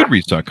folks. Go to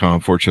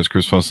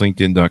goodreads.com/Chris Voss,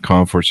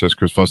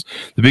 LinkedIn.com/Chris Voss,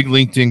 the big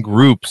LinkedIn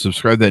group.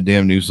 Subscribe to that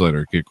damn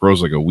newsletter. It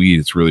grows like a weed.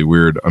 It's really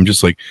weird. I'm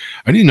just like,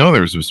 I didn't know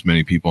there was this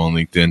many people on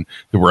LinkedIn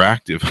that were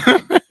active.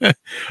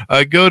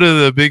 Go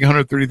to the big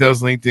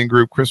 130,000 LinkedIn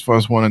group, Chris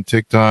Voss 1 on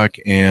TikTok,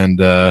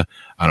 and I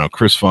don't know,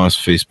 Chris Voss,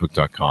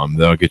 Facebook.com.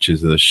 That'll get you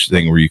to the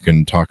thing where you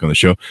can talk on the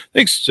show.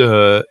 Thanks,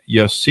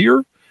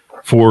 Yasir,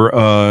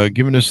 for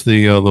giving us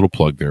the little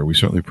plug there. We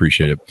certainly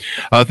appreciate it.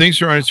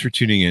 Thanks, our audience, for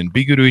tuning in.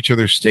 Be good to each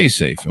other. Stay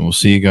safe, and we'll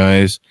see you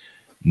guys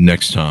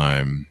next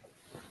time.